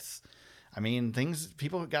maybe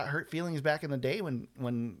people got hurt feelings back in the day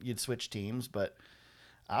when you'd switch teams. But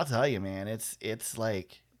I'll tell you, man, it's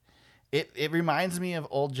like, it reminds me of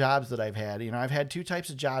old jobs that I've had. I've had 2 types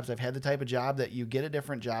of jobs. I've had the type of job that you get a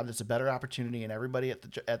different job that's a better opportunity, and everybody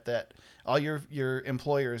at that, all your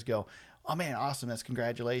employers go, oh man, awesome, that's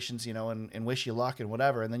congratulations, and wish you luck and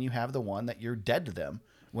whatever. And then you have the one that you're dead to them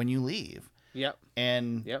when you leave. Yep.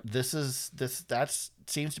 And that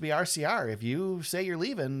seems to be RCR. If you say you're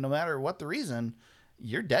leaving, no matter what the reason,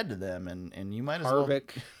 you're dead to them, and you might as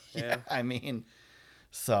Harvick. well. Yeah. I mean,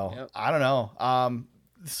 so I don't know.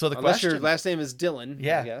 So the Unless question, your last name is Dylan,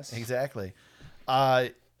 I guess. Exactly.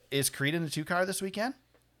 Is Creed in the 2-car this weekend?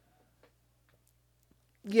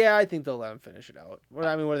 Yeah, I think they'll let him finish it out. What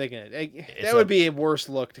are they going to? That would be a worse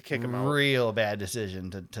look to kick him out. Real bad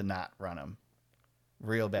decision to not run him.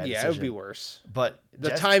 Real bad decision. Yeah, it would be worse. But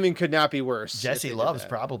the timing could not be worse. Jesse Love's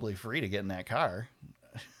probably free to get in that car.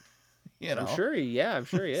 I'm sure he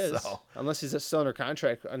is. Unless he's still under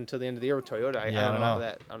contract until the end of the year with Toyota. I don't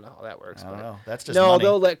know how that works. I don't know. That's just no. money.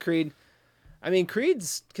 They'll let Creed. I mean,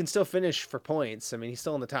 Creed's can still finish for points. I mean, he's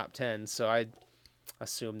still in the top 10, so I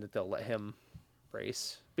assume that they'll let him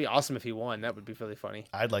race. It'd be awesome if he won. That would be really funny.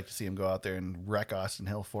 I'd like to see him go out there and wreck Austin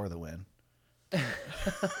Hill for the win.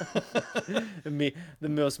 The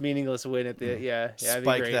most meaningless win at the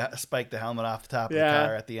spike the helmet off the top of the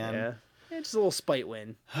car at the end. Yeah, just a little spite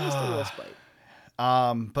win. Just a little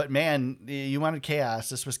spite. But man, you wanted chaos.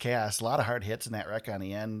 This was chaos. A lot of hard hits in that wreck on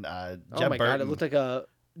the end. God, it looked like a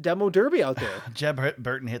demo derby out there. Jeb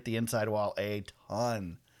Burton hit the inside wall a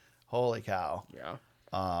ton. Holy cow. Yeah.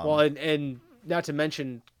 Well, and not to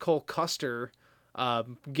mention Cole Custer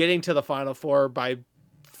getting to the Final Four by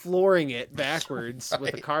flooring it backwards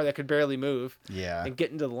with a car that could barely move. Yeah. And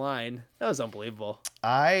getting to the line. That was unbelievable.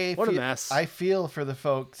 A mess. I feel for the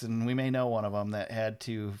folks, and we may know one of them, that had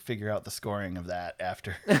to figure out the scoring of that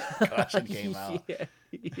after caution came out.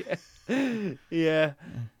 Yeah.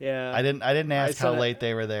 I didn't ask how late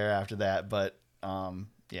they were there after that, but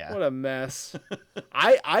yeah. What a mess.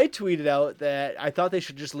 I tweeted out that I thought they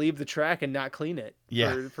should just leave the track and not clean it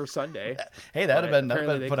for Sunday. Hey, that'd have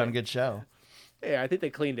been put on a good show. Yeah, I think they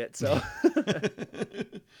cleaned it, so.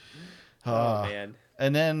 Oh, man.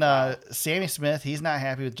 And then Sammy Smith, he's not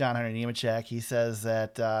happy with John Hunter Nemechek. He says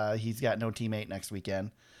that he's got no teammate next weekend.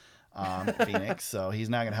 Phoenix, so he's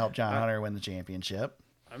not going to help John Hunter win the championship.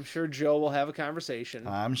 I'm sure Joe will have a conversation.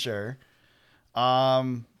 I'm sure.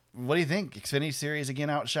 What do you think? Xfinity Series again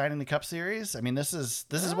outshining the Cup Series? I mean, this is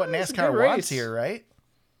what NASCAR wants here, right?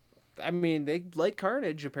 I mean, they like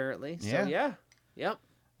carnage apparently. So yeah. Yep.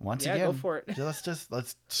 Once again, go for it.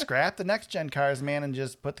 let's scrap the next gen cars, man, and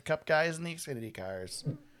just put the Cup guys in the Xfinity cars.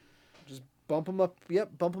 Just bump them up.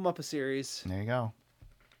 Yep, bump them up a series. There you go.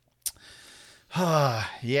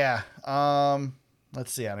 Yeah.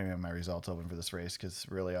 Let's see. I don't even have my results open for this race because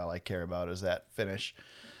really all I care about is that finish.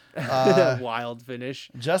 Wild finish.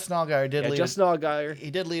 Justin Allgaier did lead. Justin Allgaier. He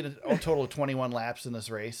did lead a total of 21 laps in this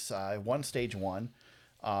race. Won stage 1.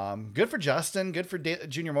 Good for Justin. Good for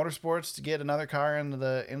Junior Motorsports to get another car into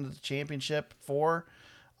the championship 4.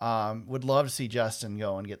 Would love to see Justin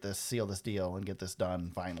go and seal this deal and get this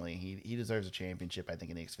done finally. He deserves a championship, I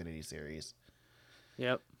think, in the Xfinity Series.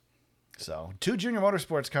 Yep. So 2 Junior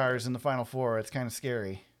Motorsports cars in the final 4. It's kind of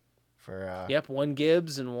scary. Yep, 1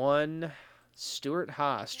 Gibbs and 1 Stuart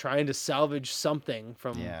Haas trying to salvage something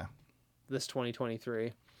from this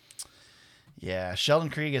 2023. Yeah, Sheldon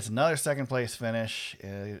Creed gets another second place finish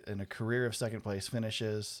in a career of second place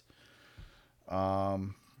finishes.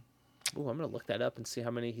 I'm gonna look that up and see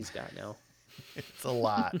how many he's got now. It's a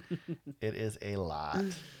lot. It is a lot.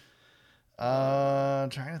 Trying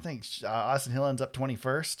to think. Austin Hill ends up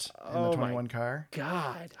 21st in the 21 car.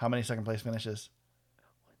 God. How many second place finishes?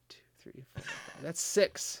 1, 2, 3, 4, 5. That's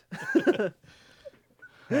 6.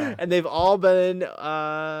 And they've all been in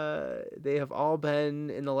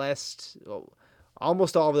the last. Well,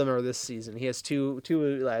 almost all of them are this season. He has two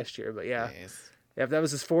last year, but yeah. Nice. Yeah, that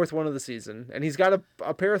was his 4th one of the season, and he's got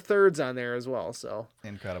a pair of 3rds on there as well. So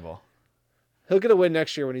incredible. He'll get a win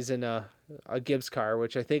next year when he's in a Gibbs car,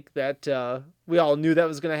 which I think that we all knew that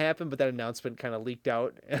was going to happen, but that announcement kind of leaked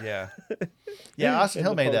out. Yeah. Yeah, Austin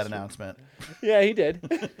Hill made that announcement. Yeah, he did.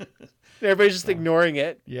 Everybody's just ignoring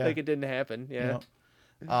it like it didn't happen. Yeah.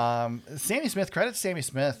 Sammy Smith, credit Sammy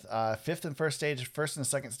Smith. 5th in first stage, 1st in the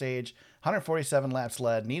second stage, 147 laps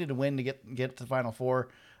led, needed to win to get to the final 4.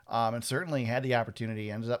 And certainly had the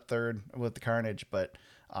opportunity, ended up 3rd with the carnage, but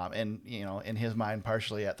and in his mind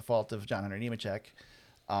partially at the fault of John Hunter Nemechek.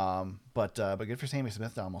 But good for Sammy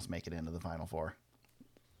Smith to almost make it into the final 4.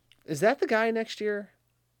 Is that the guy next year?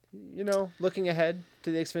 Looking ahead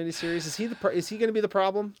to the Xfinity Series, is he going to be the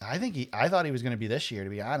problem? I thought he was going to be this year. To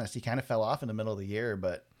be honest, he kind of fell off in the middle of the year,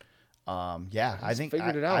 but I think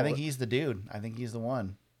he's the dude. I think he's the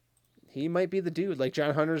one. He might be the dude. Like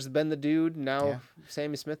John Hunter's been the dude. Now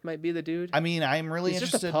Sammy Smith might be the dude. I mean, I'm really He's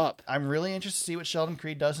interested. Just a pup. I'm really interested to see what Sheldon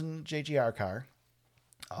Creed does in the JGR car.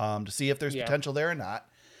 To see if there's potential there or not.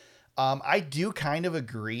 I do kind of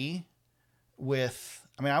agree with.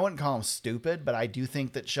 I mean, I wouldn't call him stupid, but I do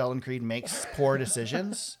think that Sheldon Creed makes poor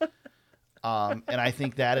decisions. And I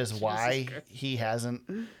think that is why he hasn't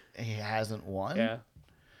won.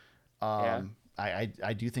 Yeah.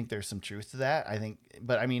 I do think there's some truth to that.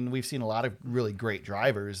 But I mean, we've seen a lot of really great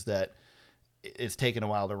drivers that it's taken a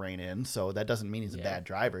while to rein in. So that doesn't mean he's a bad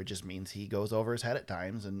driver. It just means he goes over his head at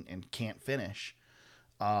times and can't finish.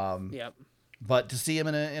 But to see him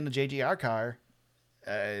in a JGR car,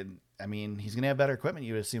 I mean, he's going to have better equipment,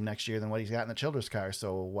 you would assume, next year than what he's got in the Childress car.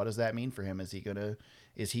 So what does that mean for him? Is he going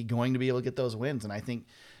to be able to get those wins? And I think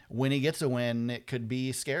when he gets a win, it could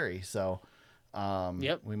be scary. So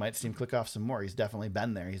we might see him click off some more. He's definitely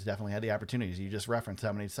been there. He's definitely had the opportunities. You just referenced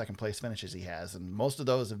how many second place finishes he has, and most of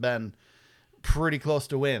those have been pretty close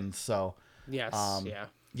to wins. So he's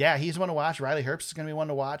one to watch. Riley Herbst is going to be one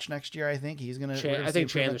to watch next year. I think he's going to. I think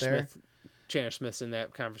Chandler Smith's in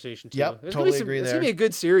that conversation too. Yep, totally agree there. It's going to be a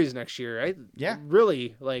good series next year, right? Yeah.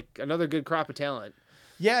 Really, like another good crop of talent.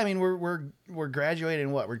 Yeah, I mean, we're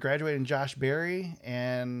graduating what? We're graduating Josh Berry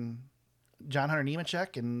and John Hunter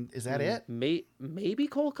Nemechek, and is that it? Maybe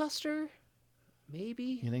Cole Custer?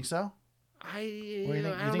 Maybe. You think so? I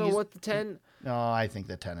don't know what the 10... No, I think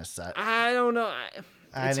the 10 is set. I don't know.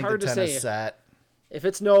 I think the 10 is set. If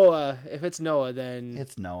it's Noah, then...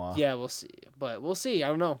 It's Noah. Yeah, we'll see. But we'll see. I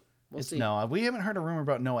don't know. We'll see. Noah. We haven't heard a rumor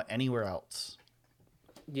about Noah anywhere else.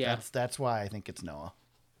 Yeah. That's why I think it's Noah.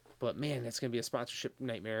 But man, that's going to be a sponsorship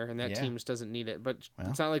nightmare, and that team just doesn't need it. But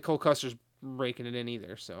it's not like Cole Custer's raking it in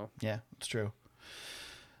either. So yeah, it's true.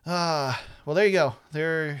 Well, there you go.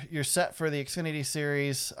 You're set for the Xfinity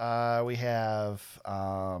Series. We have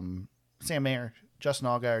Sam Mayer, Justin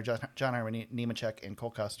Allgaier, John Hunter Nemechek, and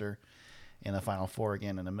Cole Custer in the final 4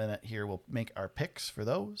 again in a minute. Here we'll make our picks for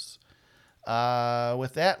those.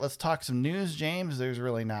 With that, let's talk some news, James. There's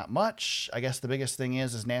really not much. I guess the biggest thing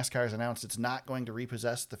is NASCAR has announced it's not going to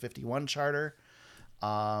repossess the 51 charter.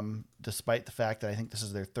 despite the fact that I think this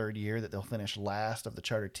is their third year that they'll finish last of the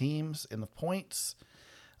charter teams in the points.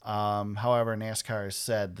 However, NASCAR has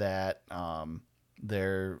said that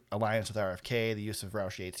their alliance with RFK, the use of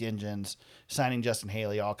Roush Yates engines, signing Justin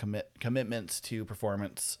Haley, all commitments to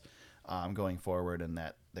performance going forward, and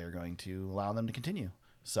that they're going to allow them to continue.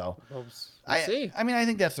 So we'll see. I mean, I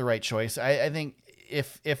think that's the right choice. I think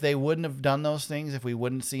if they wouldn't have done those things, if we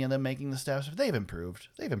wouldn't see them making the steps, they've improved.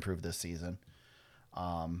 They've improved this season.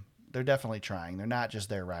 They're definitely trying. They're not just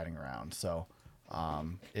there riding around. So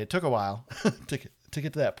it took a while to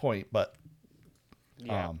get to that point, but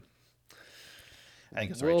I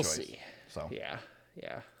think it's the right choice. See. So yeah.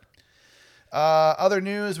 Other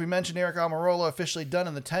news, we mentioned Eric Almirola officially done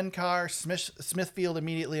in the 10 car. Smithfield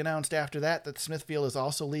immediately announced after that Smithfield is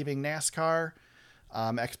also leaving NASCAR.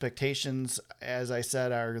 Expectations, as I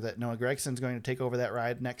said, are that Noah Gregson's going to take over that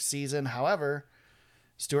ride next season. However,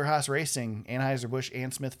 Stewart-Haas Racing, Anheuser-Busch,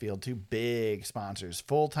 and Smithfield, two big sponsors,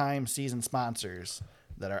 full-time season sponsors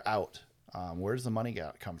that are out. Where does the money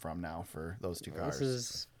come from now for those two cars? This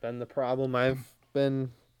has been the problem I've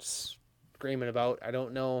been screaming about. I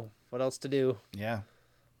don't know what else to do. Yeah.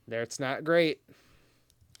 It's not great.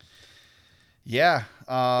 Yeah.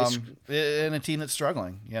 In a team that's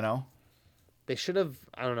struggling, you know? They should have,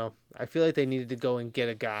 I don't know. I feel like they needed to go and get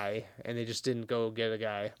a guy, and they just didn't go get a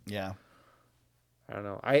guy. Yeah. I don't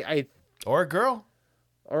know. Or a girl.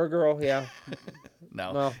 Or a girl, yeah.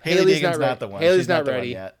 No. Well, Haley's not the one. Haley's She's not the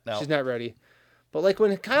ready. One yet. No. She's not ready. But like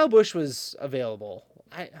when Kyle Busch was available,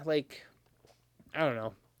 I don't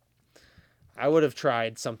know. I would have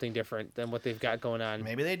tried something different than what they've got going on.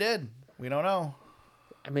 Maybe they did. We don't know.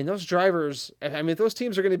 I mean, those drivers. I mean, if those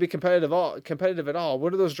teams are going to be competitive at all,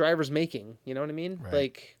 what are those drivers making? You know what I mean? Right.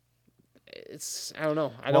 Like, it's. I don't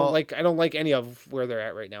know. I don't like any of where they're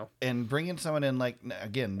at right now. And bringing someone in like,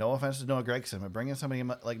 again, no offense to Noah Gragson, but bringing somebody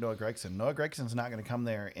in like Noah Gregson's not going to come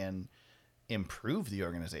there and improve the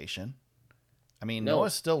organization. I mean, No.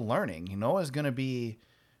 Noah's still learning. Noah's going to be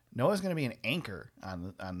an anchor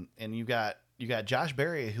on, and you got Josh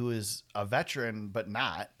Berry, who is a veteran but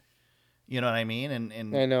not. You know what I mean?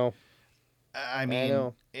 And I know. I mean, I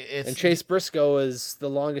know. It's, and Chase Briscoe is the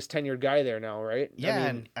longest tenured guy there now, right?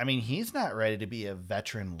 Yeah, I mean, he's not ready to be a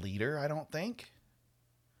veteran leader, I don't think.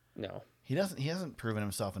 No. He hasn't proven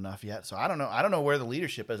himself enough yet. So I don't know. I don't know where the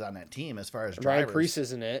leadership is on that team as far as drivers. Ryan Preece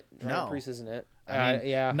isn't it? No. Priest isn't it? I mean,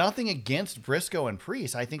 yeah. Nothing against Briscoe and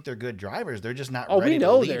Preece. I think they're good drivers. They're just not we ready to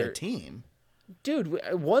know lead they're- a team. Dude,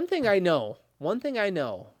 one thing I know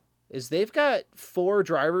is they've got 4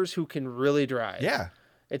 drivers who can really drive. Yeah.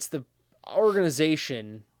 It's the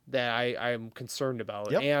organization that I'm concerned about.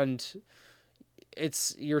 Yep. And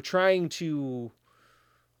you're trying to,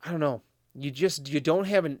 I don't know. You don't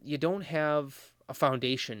have a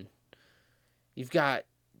foundation. You've got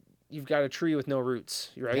a tree with no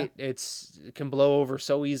roots, right? Yeah. It can blow over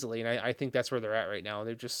so easily. And I think that's where they're at right now.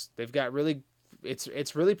 They've got really,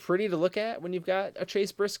 it's really pretty to look at when you've got a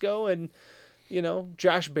Chase Briscoe and,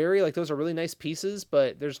 Josh Berry. Like, those are really nice pieces,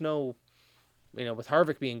 but there's no, with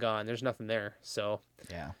Harvick being gone, there's nothing there. So,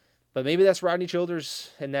 Yeah. but maybe that's Rodney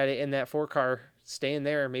Childers in that 4 car staying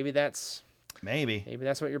there. Maybe that's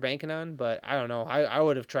what you're banking on, but I don't know. I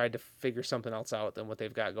would have tried to figure something else out than what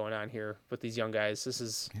they've got going on here with these young guys. This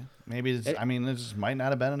is Maybe this might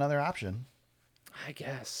not have been another option. I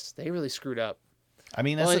guess they really screwed up. I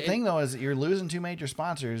mean, that's the thing, though, is you're losing 2 major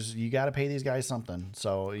sponsors. You got to pay these guys something.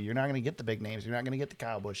 So you're not going to get the big names. You're not going to get the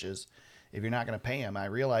Kyle Bushes if you're not going to pay them. I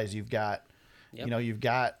realize you've got, you've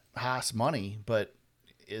got Haas money, but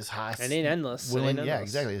is Haas It ain't endless. Yeah,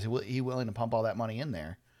 exactly. Is he willing to pump all that money in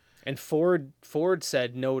there? And Ford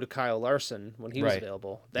said no to Kyle Larson when he was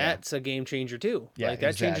available. That's a game changer too. Yeah, like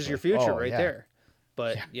that changes your future there.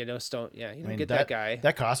 But you don't get that guy.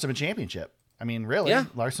 That cost him a championship. I mean, really, Yeah.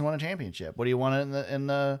 Larson won a championship. What do you want in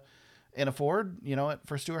a Ford?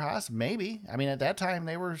 For Stewart-Haas? Maybe. I mean, at that time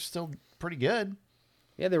they were still pretty good.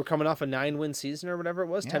 Yeah, they were coming off a 9-win season or whatever it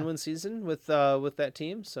was, 10-win season with that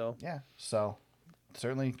team. So yeah, so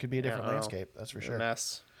certainly could be a different landscape. That's for sure. A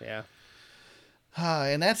mess. Yeah.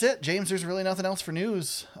 And that's it, James. There's really nothing else for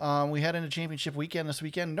news. We head into championship weekend this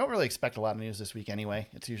weekend. Don't really expect a lot of news this week anyway.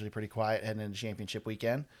 It's usually pretty quiet heading into championship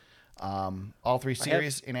weekend. All 3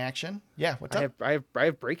 series in action. Yeah, what's up? I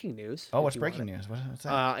have breaking news. Oh, what's breaking news? What's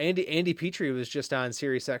that? Andy Petrie was just on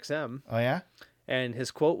Sirius XM. Oh yeah. And his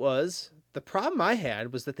quote was, "The problem I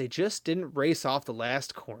had was that they just didn't race off the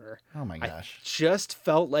last corner. Oh my gosh. I just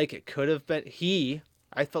felt like it could have been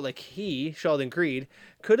I felt like Sheldon Creed,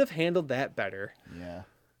 could have handled that better." Yeah.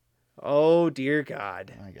 Oh dear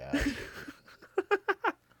God. Oh my gosh.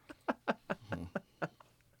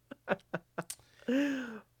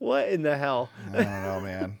 What in the hell? I don't know,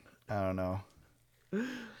 man. I don't know.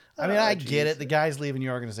 I mean, I get it. The guy's leaving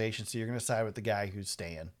your organization, so you're going to side with the guy who's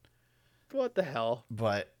staying. What the hell?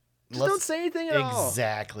 But just don't say anything at all.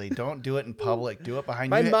 Exactly. Don't do it in public. Do it behind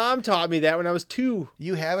My mom taught me that when I was 2.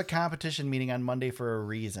 You have a competition meeting on Monday for a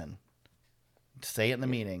reason. Say it in the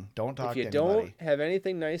meeting. Don't talk to anybody. If you don't have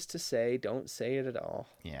anything nice to say, don't say it at all.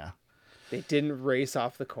 Yeah. They didn't race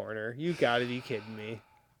off the corner. You got to be kidding me.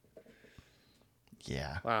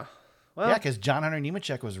 Yeah. Wow. Well, yeah, because John Hunter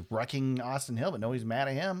Nemechek was wrecking Austin Hill, but nobody's mad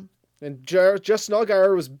at him. And Justin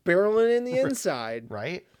Allgaier was barreling in the inside.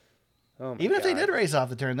 Right? Oh my Even if God. they did race off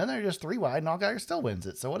the turn, then they're just 3 wide, and Allgaier still wins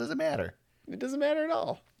it. So what does it matter? It doesn't matter at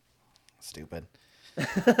all. Stupid.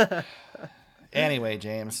 Anyway,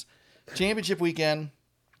 James, championship weekend.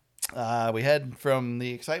 We head from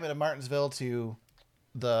the excitement of Martinsville to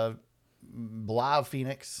the blah of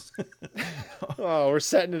Phoenix. Oh, we're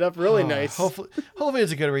setting it up really nice. Hopefully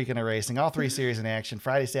it's a good weekend of racing. All 3 series in action: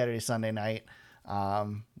 Friday, Saturday, Sunday night.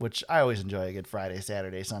 Which I always enjoy a good Friday,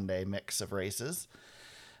 Saturday, Sunday mix of races.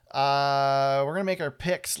 We're gonna make our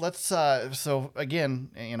picks. Let's so again,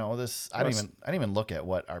 this I didn't even look at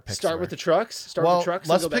what our picks start were. with the trucks.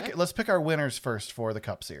 Let's pick our winners first for the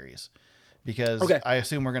Cup Series, because I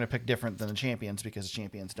assume we're gonna pick different than the champions because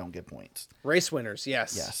champions don't get points. Race winners,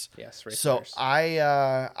 yes. Race winners.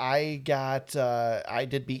 I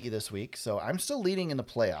did beat you this week, so I'm still leading in the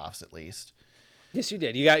playoffs at least. Yes, you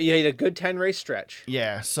did. You had a good 10 race stretch.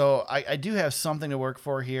 Yeah, so I do have something to work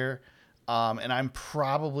for here. And I'm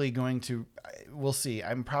probably going to, we'll see.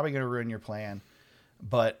 I'm probably going to ruin your plan,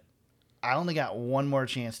 but I only got one more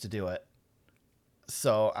chance to do it.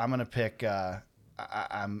 So I'm going to pick,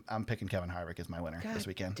 I'm picking Kevin Harvick as my winner this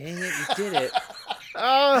weekend. Dang it, you did it.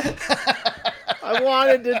 I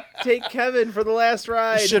wanted to take Kevin for the last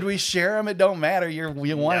ride. Should we share him? It don't matter. You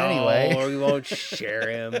won anyway. No, we won't share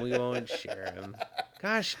him.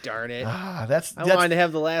 Gosh darn it. I wanted to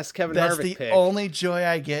have the last Kevin Harvick pick. That's the only joy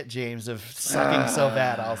I get, James, of sucking so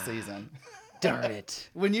bad all season. Darn it.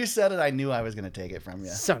 When you said it, I knew I was going to take it from you.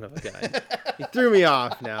 Son of a gun. You threw me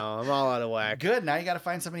off now. I'm all out of whack. Good. Now you got to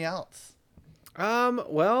find somebody else.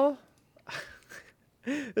 Well,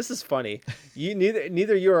 this is funny.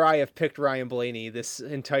 Neither you or I have picked Ryan Blaney this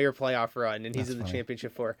entire playoff run, and he's in the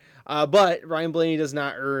championship 4. But Ryan Blaney does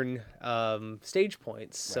not earn stage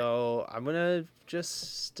points, so I'm gonna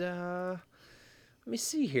just let me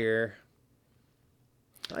see here.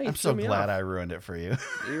 I'm so glad I ruined it for you.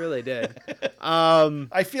 You really did.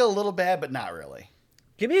 I feel a little bad, but not really.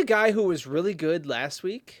 Give me a guy who was really good last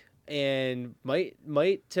week and might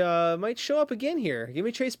show up again here. Give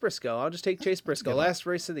me Chase Briscoe. I'll just take Chase Briscoe. Last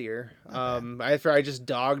race of the year. After I just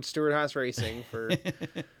dogged Stewart Haas Racing for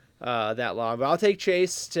that long, but I'll take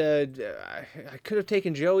Chase. I could have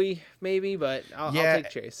taken Joey maybe, but I'll take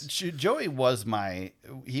Chase. Joey was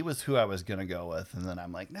he was who I was gonna go with, and then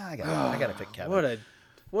I'm like, nah, I gotta pick Kevin.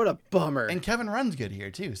 What a bummer. And Kevin runs good here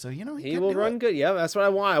too, so he will run good. Yeah, that's what I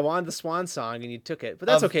want. I wanted the swan song, and you took it, but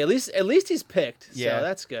that's okay. At least he's picked. Yeah, so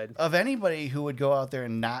that's good. Of anybody who would go out there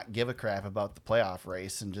and not give a crap about the playoff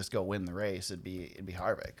race and just go win the race, it'd be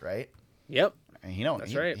Harvick, right? Yep. And he don't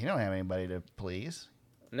have anybody to please.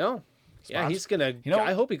 No. Yeah, he's gonna.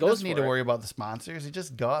 I hope he goes. Doesn't need to worry about the sponsors. He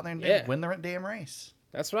just go out there and win the damn race.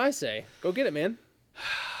 That's what I say. Go get it, man.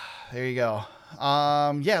 There you go.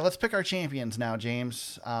 Let's pick our champions now,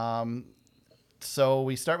 James. So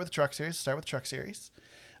we start with the Truck Series.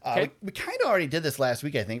 Okay. We kind of already did this last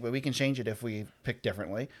week, I think, but we can change it if we pick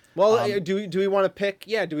differently. Well, do we want to pick?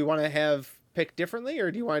 Yeah, do we want to have pick differently, or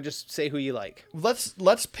do you want to just say who you like? Let's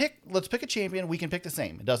pick a champion. We can pick the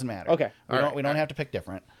same. It doesn't matter. Okay. We don't have to pick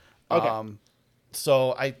different. Okay.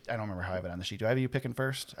 So I don't remember how I have it on the sheet. Do I have you picking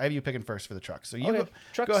first? I have you picking first for the truck. So you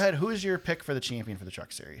go ahead. Who is your pick for the champion for the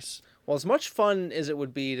Truck Series? Well, as much fun as it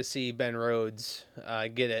would be to see Ben Rhodes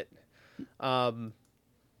get it, I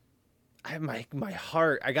have my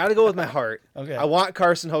heart. I got to go with my heart. Okay. I want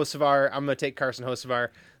Carson Hocevar. I'm going to take Carson Hocevar.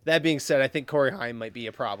 That being said, I think Corey Heim might be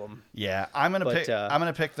a problem. Yeah, I'm gonna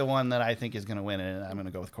pick the one that I think is gonna win it, and I'm gonna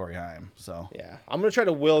go with Corey Heim. So yeah, I'm gonna try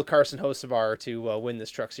to will Carson Hocevar to win this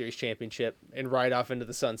Truck Series championship and ride off into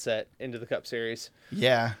the sunset into the Cup Series.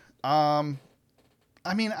 Yeah. I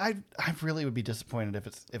mean, I really would be disappointed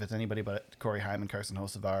if it's anybody but Corey Heim and Carson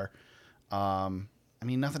Hocevar. I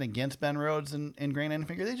mean, nothing against Ben Rhodes and Grant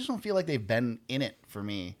Enfinger. They just don't feel like they've been in it for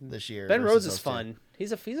me this year. Ben Rhodes is fun.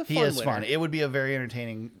 He's a fun winner. Fun. It would be a very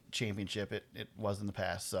entertaining championship. It was in the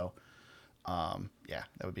past. So, Yeah,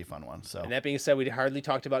 that would be a fun one. So, And that being said, we hardly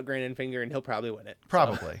talked about Grant Enfinger, and he'll probably win it.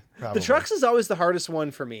 Probably. The trucks is always the hardest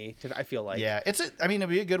one for me. I feel like. Yeah, it'd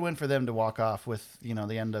be a good win for them to walk off with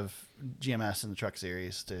the end of GMS in the Truck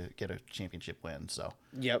Series to get a championship win. So,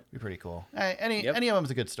 yep, be pretty cool. Any of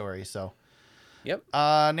them's a good story. So, yep.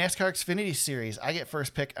 NASCAR Xfinity Series. I get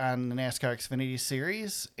first pick on the NASCAR Xfinity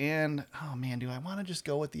Series, and oh man, do I want to just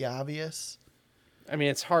go with the obvious? I mean,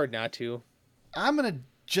 it's hard not to. I'm gonna.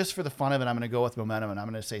 Just for the fun of it, I'm going to go with momentum, and I'm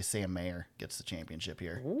going to say Sam Mayer gets the championship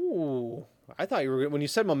here. Ooh, I thought you were when you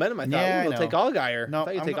said momentum. I thought you'll take Allgaier. No, I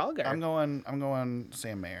thought you'd take Allgaier. I'm going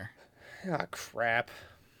Sam Mayer. Ah, crap.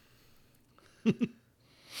 I'm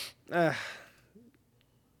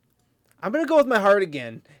going to go with my heart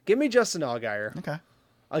again. Give me Justin Allgaier. Okay.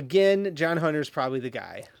 Again, John Hunter's probably the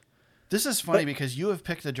guy. This is funny because you have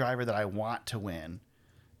picked the driver that I want to win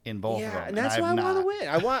in both of them. And that's why I want to win.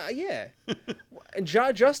 I want, And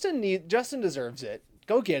Justin deserves it.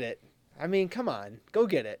 Go get it. I mean, come on. Go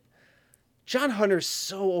get it. John Hunter's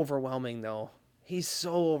so overwhelming, though. He's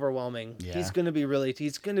so overwhelming. Yeah. He's going to be really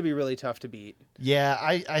tough to beat. Yeah,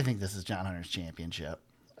 I think this is John Hunter's championship.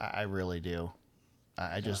 I really do.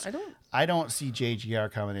 I don't see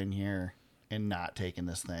JGR coming in here and not taking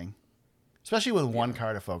this thing, especially with one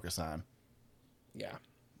car to focus on. Yeah.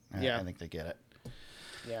 I think they get it.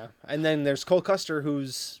 Yeah. And then there's Cole Custer,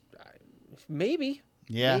 who's maybe.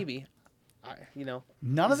 None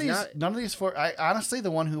of these four. Honestly,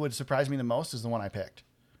 the one who would surprise me the most is the one I picked.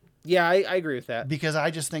 Yeah, I agree with that. Because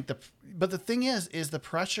I just think but the thing is the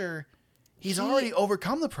pressure, he's already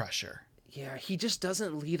overcome the pressure. Yeah, he just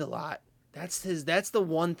doesn't lead a lot. That's the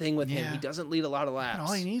one thing with him. He doesn't lead a lot of laps. And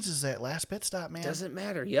all he needs is that last pit stop, man. Doesn't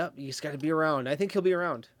matter. Yep, you just got to be around. I think he'll be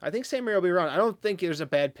around. I think Sam Mayer will be around. I don't think there's a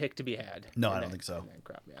bad pick to be had. No, I don't think so.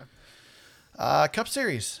 Crap, Cup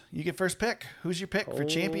Series. You get first pick. Who's your pick for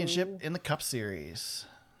championship in the Cup Series?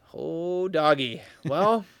 Oh, doggy.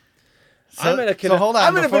 Well, hold on.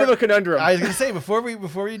 I'm in a bit of a conundrum. I was going to say before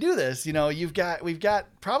we do this, we've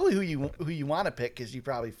got probably who you want to pick because you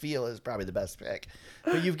probably feel is probably the best pick,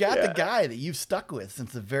 but you've got the guy that you've stuck with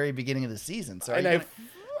since the very beginning of the season. So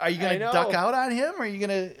are you gonna duck out on him, or are you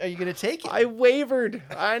gonna take it? I wavered.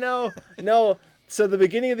 I know. No. So the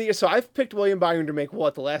beginning of the year, so I've picked William Byron to make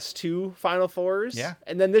the last two Final Fours. Yeah.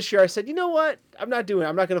 And then this year I said, you know what? I'm not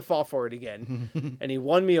going to fall for it again. And he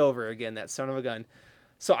won me over again, that son of a gun.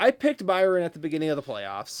 So I picked Byron at the beginning of the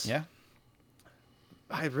playoffs. Yeah.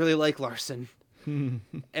 I really like Larson.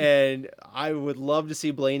 And I would love to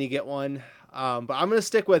see Blaney get one. But I'm going to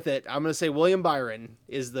stick with it. I'm going to say William Byron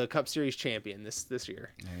is the Cup Series champion this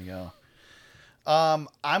year. There you go. I'm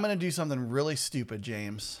going to do something really stupid,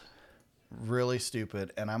 James. Really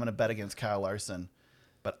stupid. And I'm going to bet against Kyle Larson.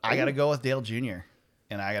 But I got to go with Dale Jr.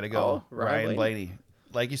 And I got to go Ryan Blaney.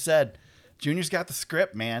 Like you said, Junior's got the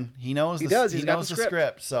script, man. He knows. He knows the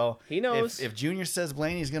script. So he knows. If Junior says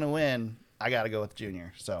Blaney's going to win, I got to go with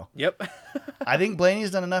Junior. So yep. I think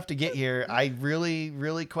Blaney's done enough to get here. I really,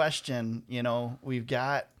 really question. We've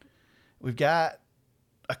got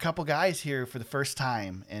a couple guys here for the first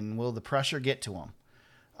time, and will the pressure get to them?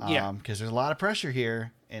 Because there's a lot of pressure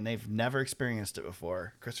here, and they've never experienced it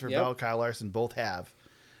before. Christopher Bell, Kyle Larson both have.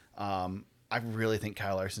 I really think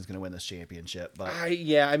Kyle Larson's going to win this championship. But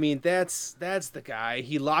I mean, that's the guy.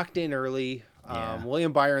 He locked in early.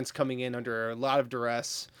 William Byron's coming in under a lot of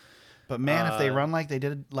duress. But man, if they run like they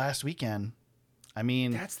did last weekend, I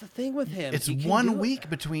mean, that's the thing with him. It's 1 week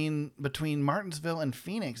between Martinsville and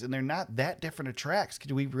Phoenix, and they're not that different of tracks.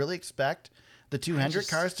 Do we really expect the two Hendrick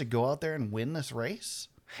cars to go out there and win this race?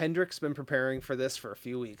 Hendrick's been preparing for this for a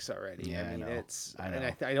few weeks already. Yeah, I mean, I know.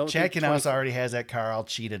 And I don't. Chad Knaus already has that car all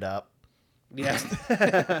cheated up.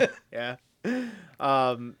 Yeah. Yeah.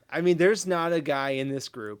 I mean, there's not a guy in this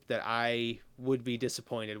group that I would be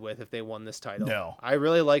disappointed with if they won this title. No. I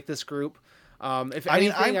really like this group. I'm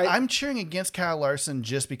cheering against Kyle Larson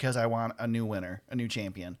just because I want a new winner, a new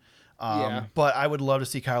champion. But I would love to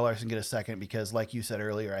see Kyle Larson get a second because, like you said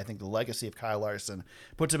earlier, I think the legacy of Kyle Larson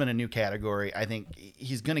puts him in a new category. I think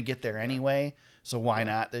he's going to get there anyway, so why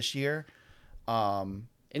not this year?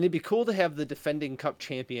 And it'd be cool to have the defending Cup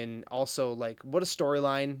champion also, what a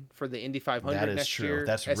storyline for the Indy 500 next year.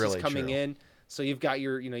 That's as really he's coming true. in. So you've got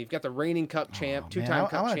you've got the reigning Cup champ, two-time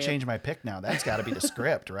Cup champ. I want to change my pick now. That's got to be the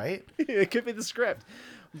script, right? It could be the script.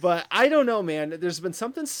 But I don't know, man. There's been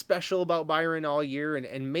something special about Byron all year,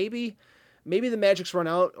 and maybe the magic's run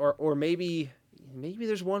out, or maybe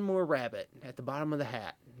there's one more rabbit at the bottom of the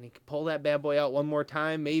hat, and he can pull that bad boy out one more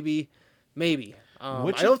time. Maybe.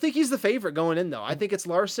 I don't think he's the favorite going in, though. I think it's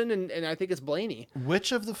Larson, and I think it's Blaney.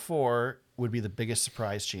 Which of the four would be the biggest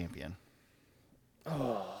surprise champion?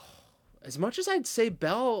 Oh, As much as I'd say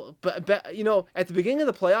Bell, but at the beginning of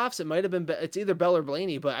the playoffs, it might have been it's either Bell or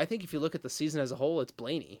Blaney. But I think if you look at the season as a whole, it's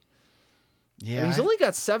Blaney. Yeah, he's only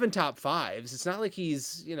got 7 top 5s. It's not like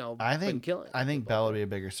he's I been killing. I think Bell would be a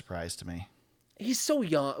bigger surprise to me. He's so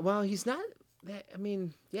young. Well, he's not. I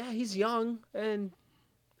mean, yeah, he's young, and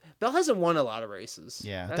Bell hasn't won a lot of races.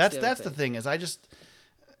 Yeah, that's the thing is I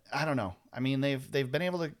don't know. I mean, they've been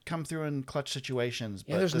able to come through in clutch situations,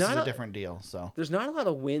 but this is a different deal. So there's not a lot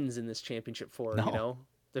of wins in this championship for no.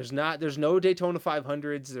 There's no Daytona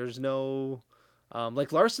 500s. There's no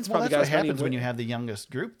like Larson's probably got that's as what many happens when you have the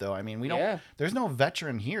youngest group, though. I mean, we don't. Yeah. There's no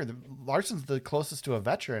veteran here. Larson's the closest to a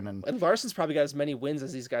veteran, and Larson's probably got as many wins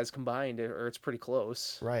as these guys combined, or it's pretty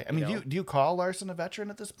close. Right. I mean, do you call Larson a veteran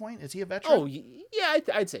at this point? Is he a veteran? Oh yeah,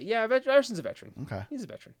 I'd say Larson's a veteran. Okay, he's a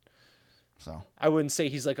veteran. So I wouldn't say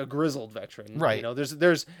he's like a grizzled veteran. Right. There's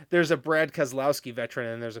a Brad Keselowski veteran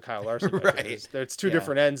and there's a Kyle Larson veteran. Right. There's two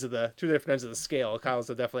different ends of the scale. Kyle's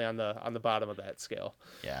definitely on the bottom of that scale.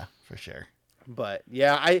 Yeah, for sure. But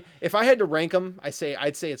yeah, if I had to rank them, I'd say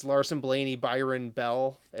it's Larson, Blaney, Byron,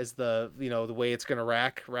 Bell as the way it's gonna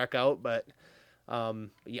rack out. But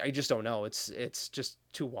I just don't know. It's just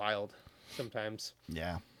too wild sometimes.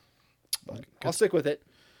 Yeah. I'll stick with it.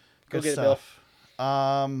 Go Good get stuff. it, Bill.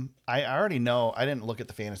 I already know. I didn't look at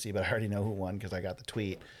the fantasy, but I already know who won because I got the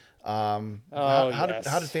tweet. How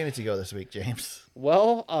did fantasy go this week, James?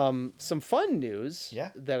 Well, some fun news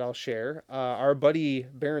Yeah. that I'll share. Our buddy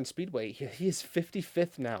Barron Speedway, he is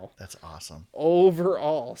 55th now That's awesome.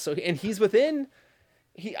 overall. So and he's within.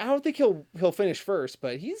 I don't think he'll finish first,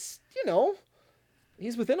 but he's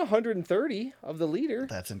within 130 of the leader.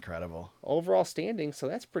 That's incredible. Overall standing, so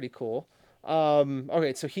that's pretty cool.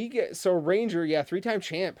 Okay, so Ranger, 3-time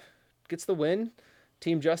champ, gets the win.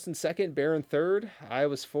 Team Justin second, Barron third. I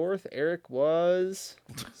was fourth. Eric was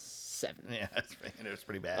 7th. Yeah, it was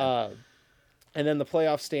pretty bad. And then the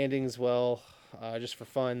playoff standings, just for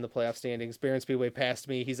fun, the playoff standings. Barron Speedway passed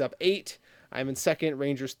me. He's up 8. I'm in second.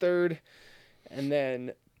 Ranger's third. And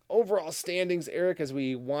then overall standings, Eric, as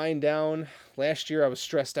we wind down. Last year I was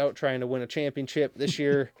stressed out trying to win a championship. This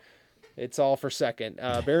year it's all for second.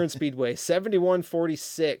 Barron Speedway,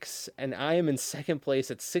 71-46, and I am in second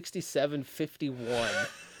place at 67-51.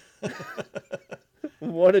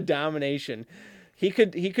 What a domination. He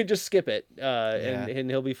could just skip it, and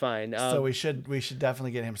he'll be fine. So we should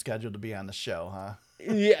definitely get him scheduled to be on the show, huh?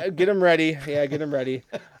 Yeah, get him ready. Yeah, get him ready.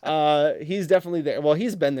 He's definitely there. Well,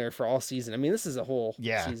 he's been there for all season. I mean, this is a whole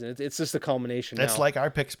season. It's just a culmination. It's like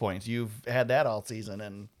our picks points. You've had that all season,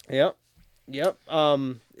 and Yep.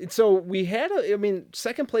 So we had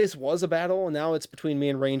second place was a battle, and now it's between me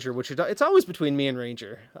and Ranger, which it's always between me and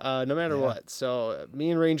Ranger, no matter what. So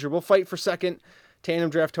me and Ranger will fight for second. Tandem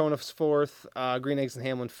Draft Tona's fourth. Green Eggs and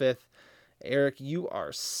Hamlin fifth. Eric, you are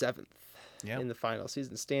 7th in the final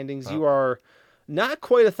season standings. You are not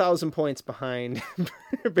quite 1,000 points behind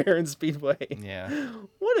Barron Speedway. Yeah.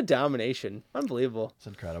 What a domination. Unbelievable. It's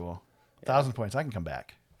incredible. 1,000 points. I can come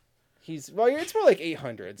back. It's more like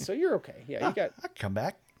 800, so you're okay. Yeah, I can come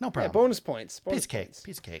back. No problem. Yeah, bonus points. Piece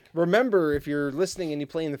of cake. Remember, if you're listening and you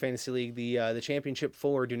play in the fantasy league, the championship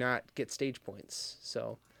 4 do not get stage points.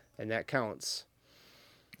 So, and that counts.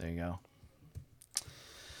 There you go.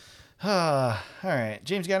 All right,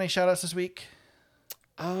 James, got any shout outs this week?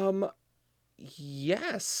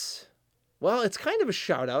 Yes. Well, it's kind of a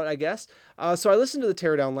shout out, I guess. So I listened to the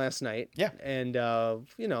Teardown last night. Yeah. And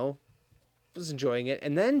was enjoying it.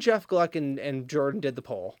 And then Jeff Gluck and Jordan did the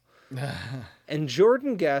poll. And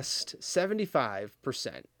Jordan guessed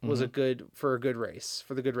 75% was a good race,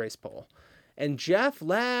 for the good race poll. And Jeff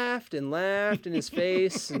laughed in his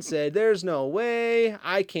face and said, "There's no way.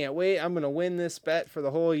 I can't wait. I'm going to win this bet for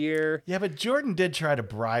the whole year." Yeah, but Jordan did try to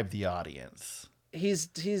bribe the audience. He's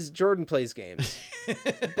Jordan plays games.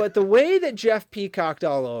 But the way that Jeff peacocked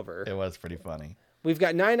all over. It was pretty funny. We've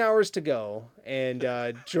got 9 hours to go, and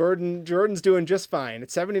Jordan's doing just fine.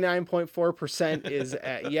 79.4% is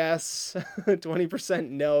at yes, 20%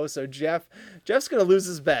 no. So Jeff's gonna lose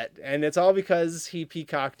his bet, and it's all because he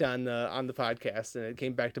peacocked on the podcast, and it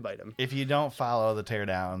came back to bite him. If you don't follow the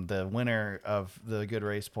Teardown, the winner of the Good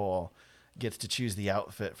Race Poll gets to choose the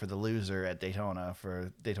outfit for the loser at Daytona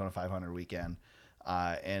for Daytona 500 weekend,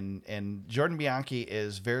 and Jordan Bianchi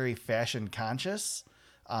is very fashion conscious.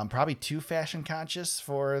 Probably too fashion conscious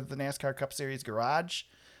for the NASCAR Cup Series garage.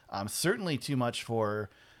 Certainly too much for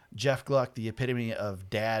Jeff Gluck, the epitome of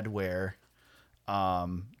dad wear.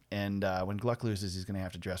 And when Gluck loses, he's going to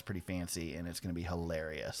have to dress pretty fancy, and it's going to be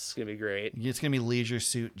hilarious. It's going to be great. It's going to be leisure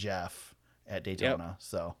suit Jeff at Daytona. Yep.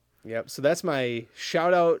 So Yep. So that's my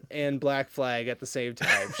shout out and black flag at the same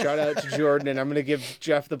time. Shout out to Jordan, and I'm going to give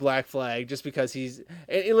Jeff the black flag just because he's.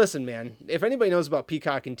 And listen, man, if anybody knows about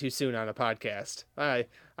peacocking too soon on a podcast, I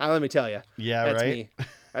let me tell you. Yeah, that's right. Me.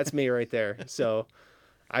 That's me right there. So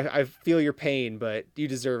I feel your pain, but you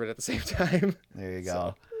deserve it at the same time. There you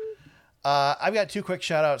go. I've got 2 quick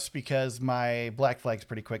shout outs because my black flag's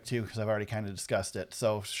pretty quick too, because I've already kind of discussed it.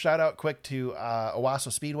 So shout out quick to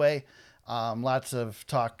Owasso Speedway. Lots of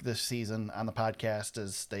talk this season on the podcast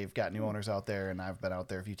as they've got new owners out there, and I've been out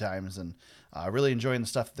there a few times and really enjoying the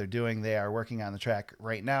stuff that they're doing. They are working on the track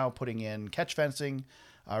right now, putting in catch fencing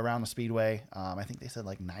around the speedway. I think they said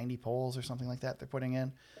like 90 poles or something like that they're putting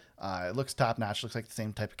in. It looks top notch. Looks like the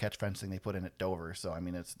same type of catch fencing they put in at Dover. So I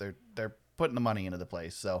mean, they're putting the money into the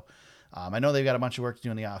place. So I know they've got a bunch of work to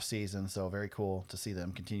do in the off season. So very cool to see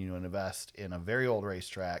them continue to invest in a very old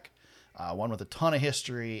racetrack. One with a ton of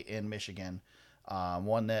history in Michigan,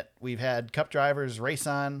 one that we've had Cup drivers race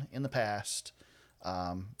on in the past.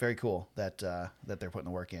 Very cool that they're putting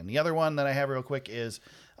the work in. The other one that I have real quick is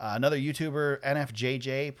another YouTuber,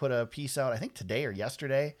 NFJJ, put a piece out, I think today or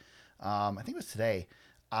yesterday. I think it was today,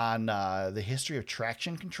 on the history of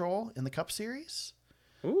traction control in the Cup Series.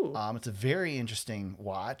 Ooh. It's a very interesting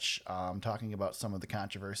watch, talking about some of the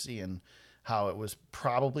controversy and how it was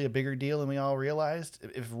probably a bigger deal than we all realized.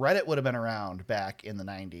 If Reddit would have been around back in the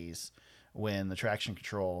 90s when the traction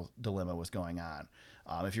control dilemma was going on.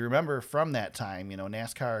 If you remember from that time,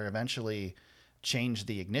 NASCAR eventually changed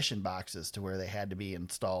the ignition boxes to where they had to be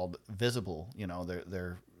installed visible.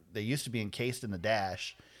 They used to be encased in the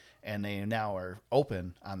dash, and they now are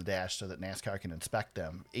open on the dash so that NASCAR can inspect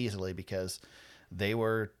them easily, because they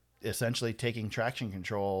were essentially taking traction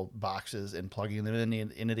control boxes and plugging them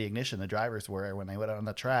into the ignition. The drivers were when they went out on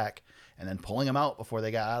the track, and then pulling them out before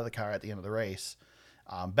they got out of the car at the end of the race.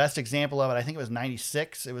 Best example of it, I think it was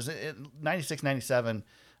 96. It was 96, 97.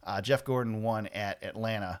 Jeff Gordon won at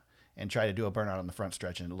Atlanta and tried to do a burnout on the front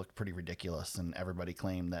stretch, and it looked pretty ridiculous. And everybody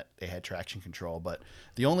claimed that they had traction control, but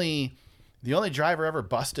the only driver ever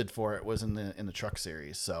busted for it was in the Truck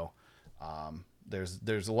Series. So,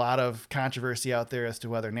 there's a lot of controversy out there as to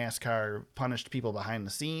whether NASCAR punished people behind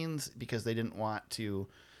the scenes because they didn't want to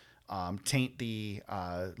taint the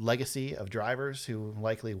legacy of drivers who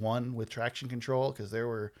likely won with traction control, because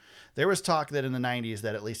there was talk that in the 90s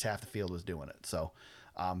that at least half the field was doing it. So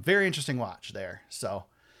very interesting watch there. So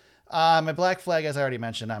my black flag, as I already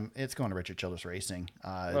mentioned, it's going to Richard Childress Racing.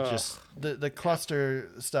 Just the cluster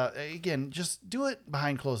stuff. Again, just do it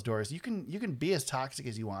behind closed doors. You can be as toxic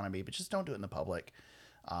as you want to be, but just don't do it in the public.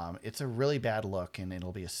 It's a really bad look, and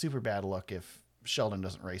it'll be a super bad look if Sheldon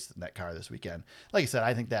doesn't race in that car this weekend. Like I said,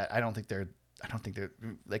 I don't think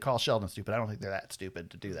they call Sheldon stupid. I don't think they're that stupid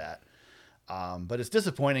to do that. But it's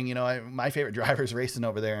disappointing. My favorite driver's racing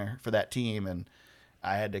over there for that team, and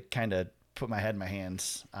I had to kind of put my head in my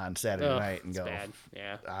hands on Saturday night and go, bad.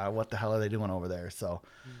 Yeah. What the hell are they doing over there? So,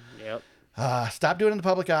 Yep. Stop doing it in the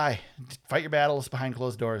public eye. Fight your battles behind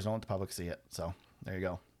closed doors. Don't let the public see it. So there you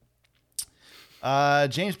go.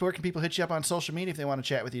 James, where can people hit you up on social media if they want to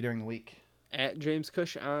chat with you during the week? At James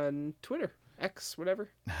Cush on Twitter, X, whatever.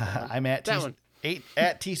 I'm at that one.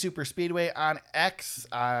 At T Super Speedway on X.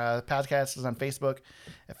 Podcast is on Facebook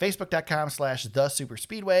at facebook.com/The Super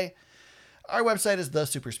Speedway. Our website is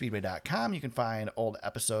thesuperspeedway.com. You can find old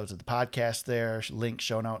episodes of the podcast there, links,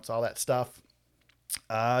 show notes, all that stuff.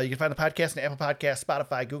 You can find the podcast on Apple Podcasts,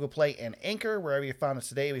 Spotify, Google Play, and Anchor. Wherever you found us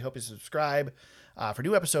today, we hope you subscribe for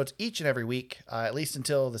new episodes each and every week, at least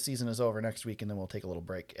until the season is over next week, and then we'll take a little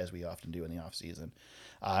break as we often do in the off season.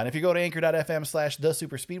 And if you go to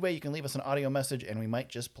anchor.fm/thesuperspeedway, you can leave us an audio message, and we might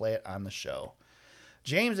just play it on the show.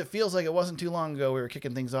 James, it feels like it wasn't too long ago we were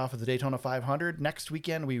kicking things off with the Daytona 500. Next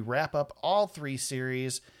weekend, we wrap up all 3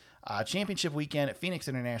 series. Championship weekend at Phoenix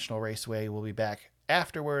International Raceway. We'll be back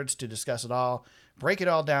afterwards to discuss it all, break it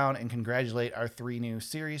all down, and congratulate our 3 new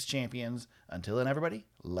series champions. Until then, everybody,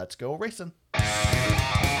 let's go racing.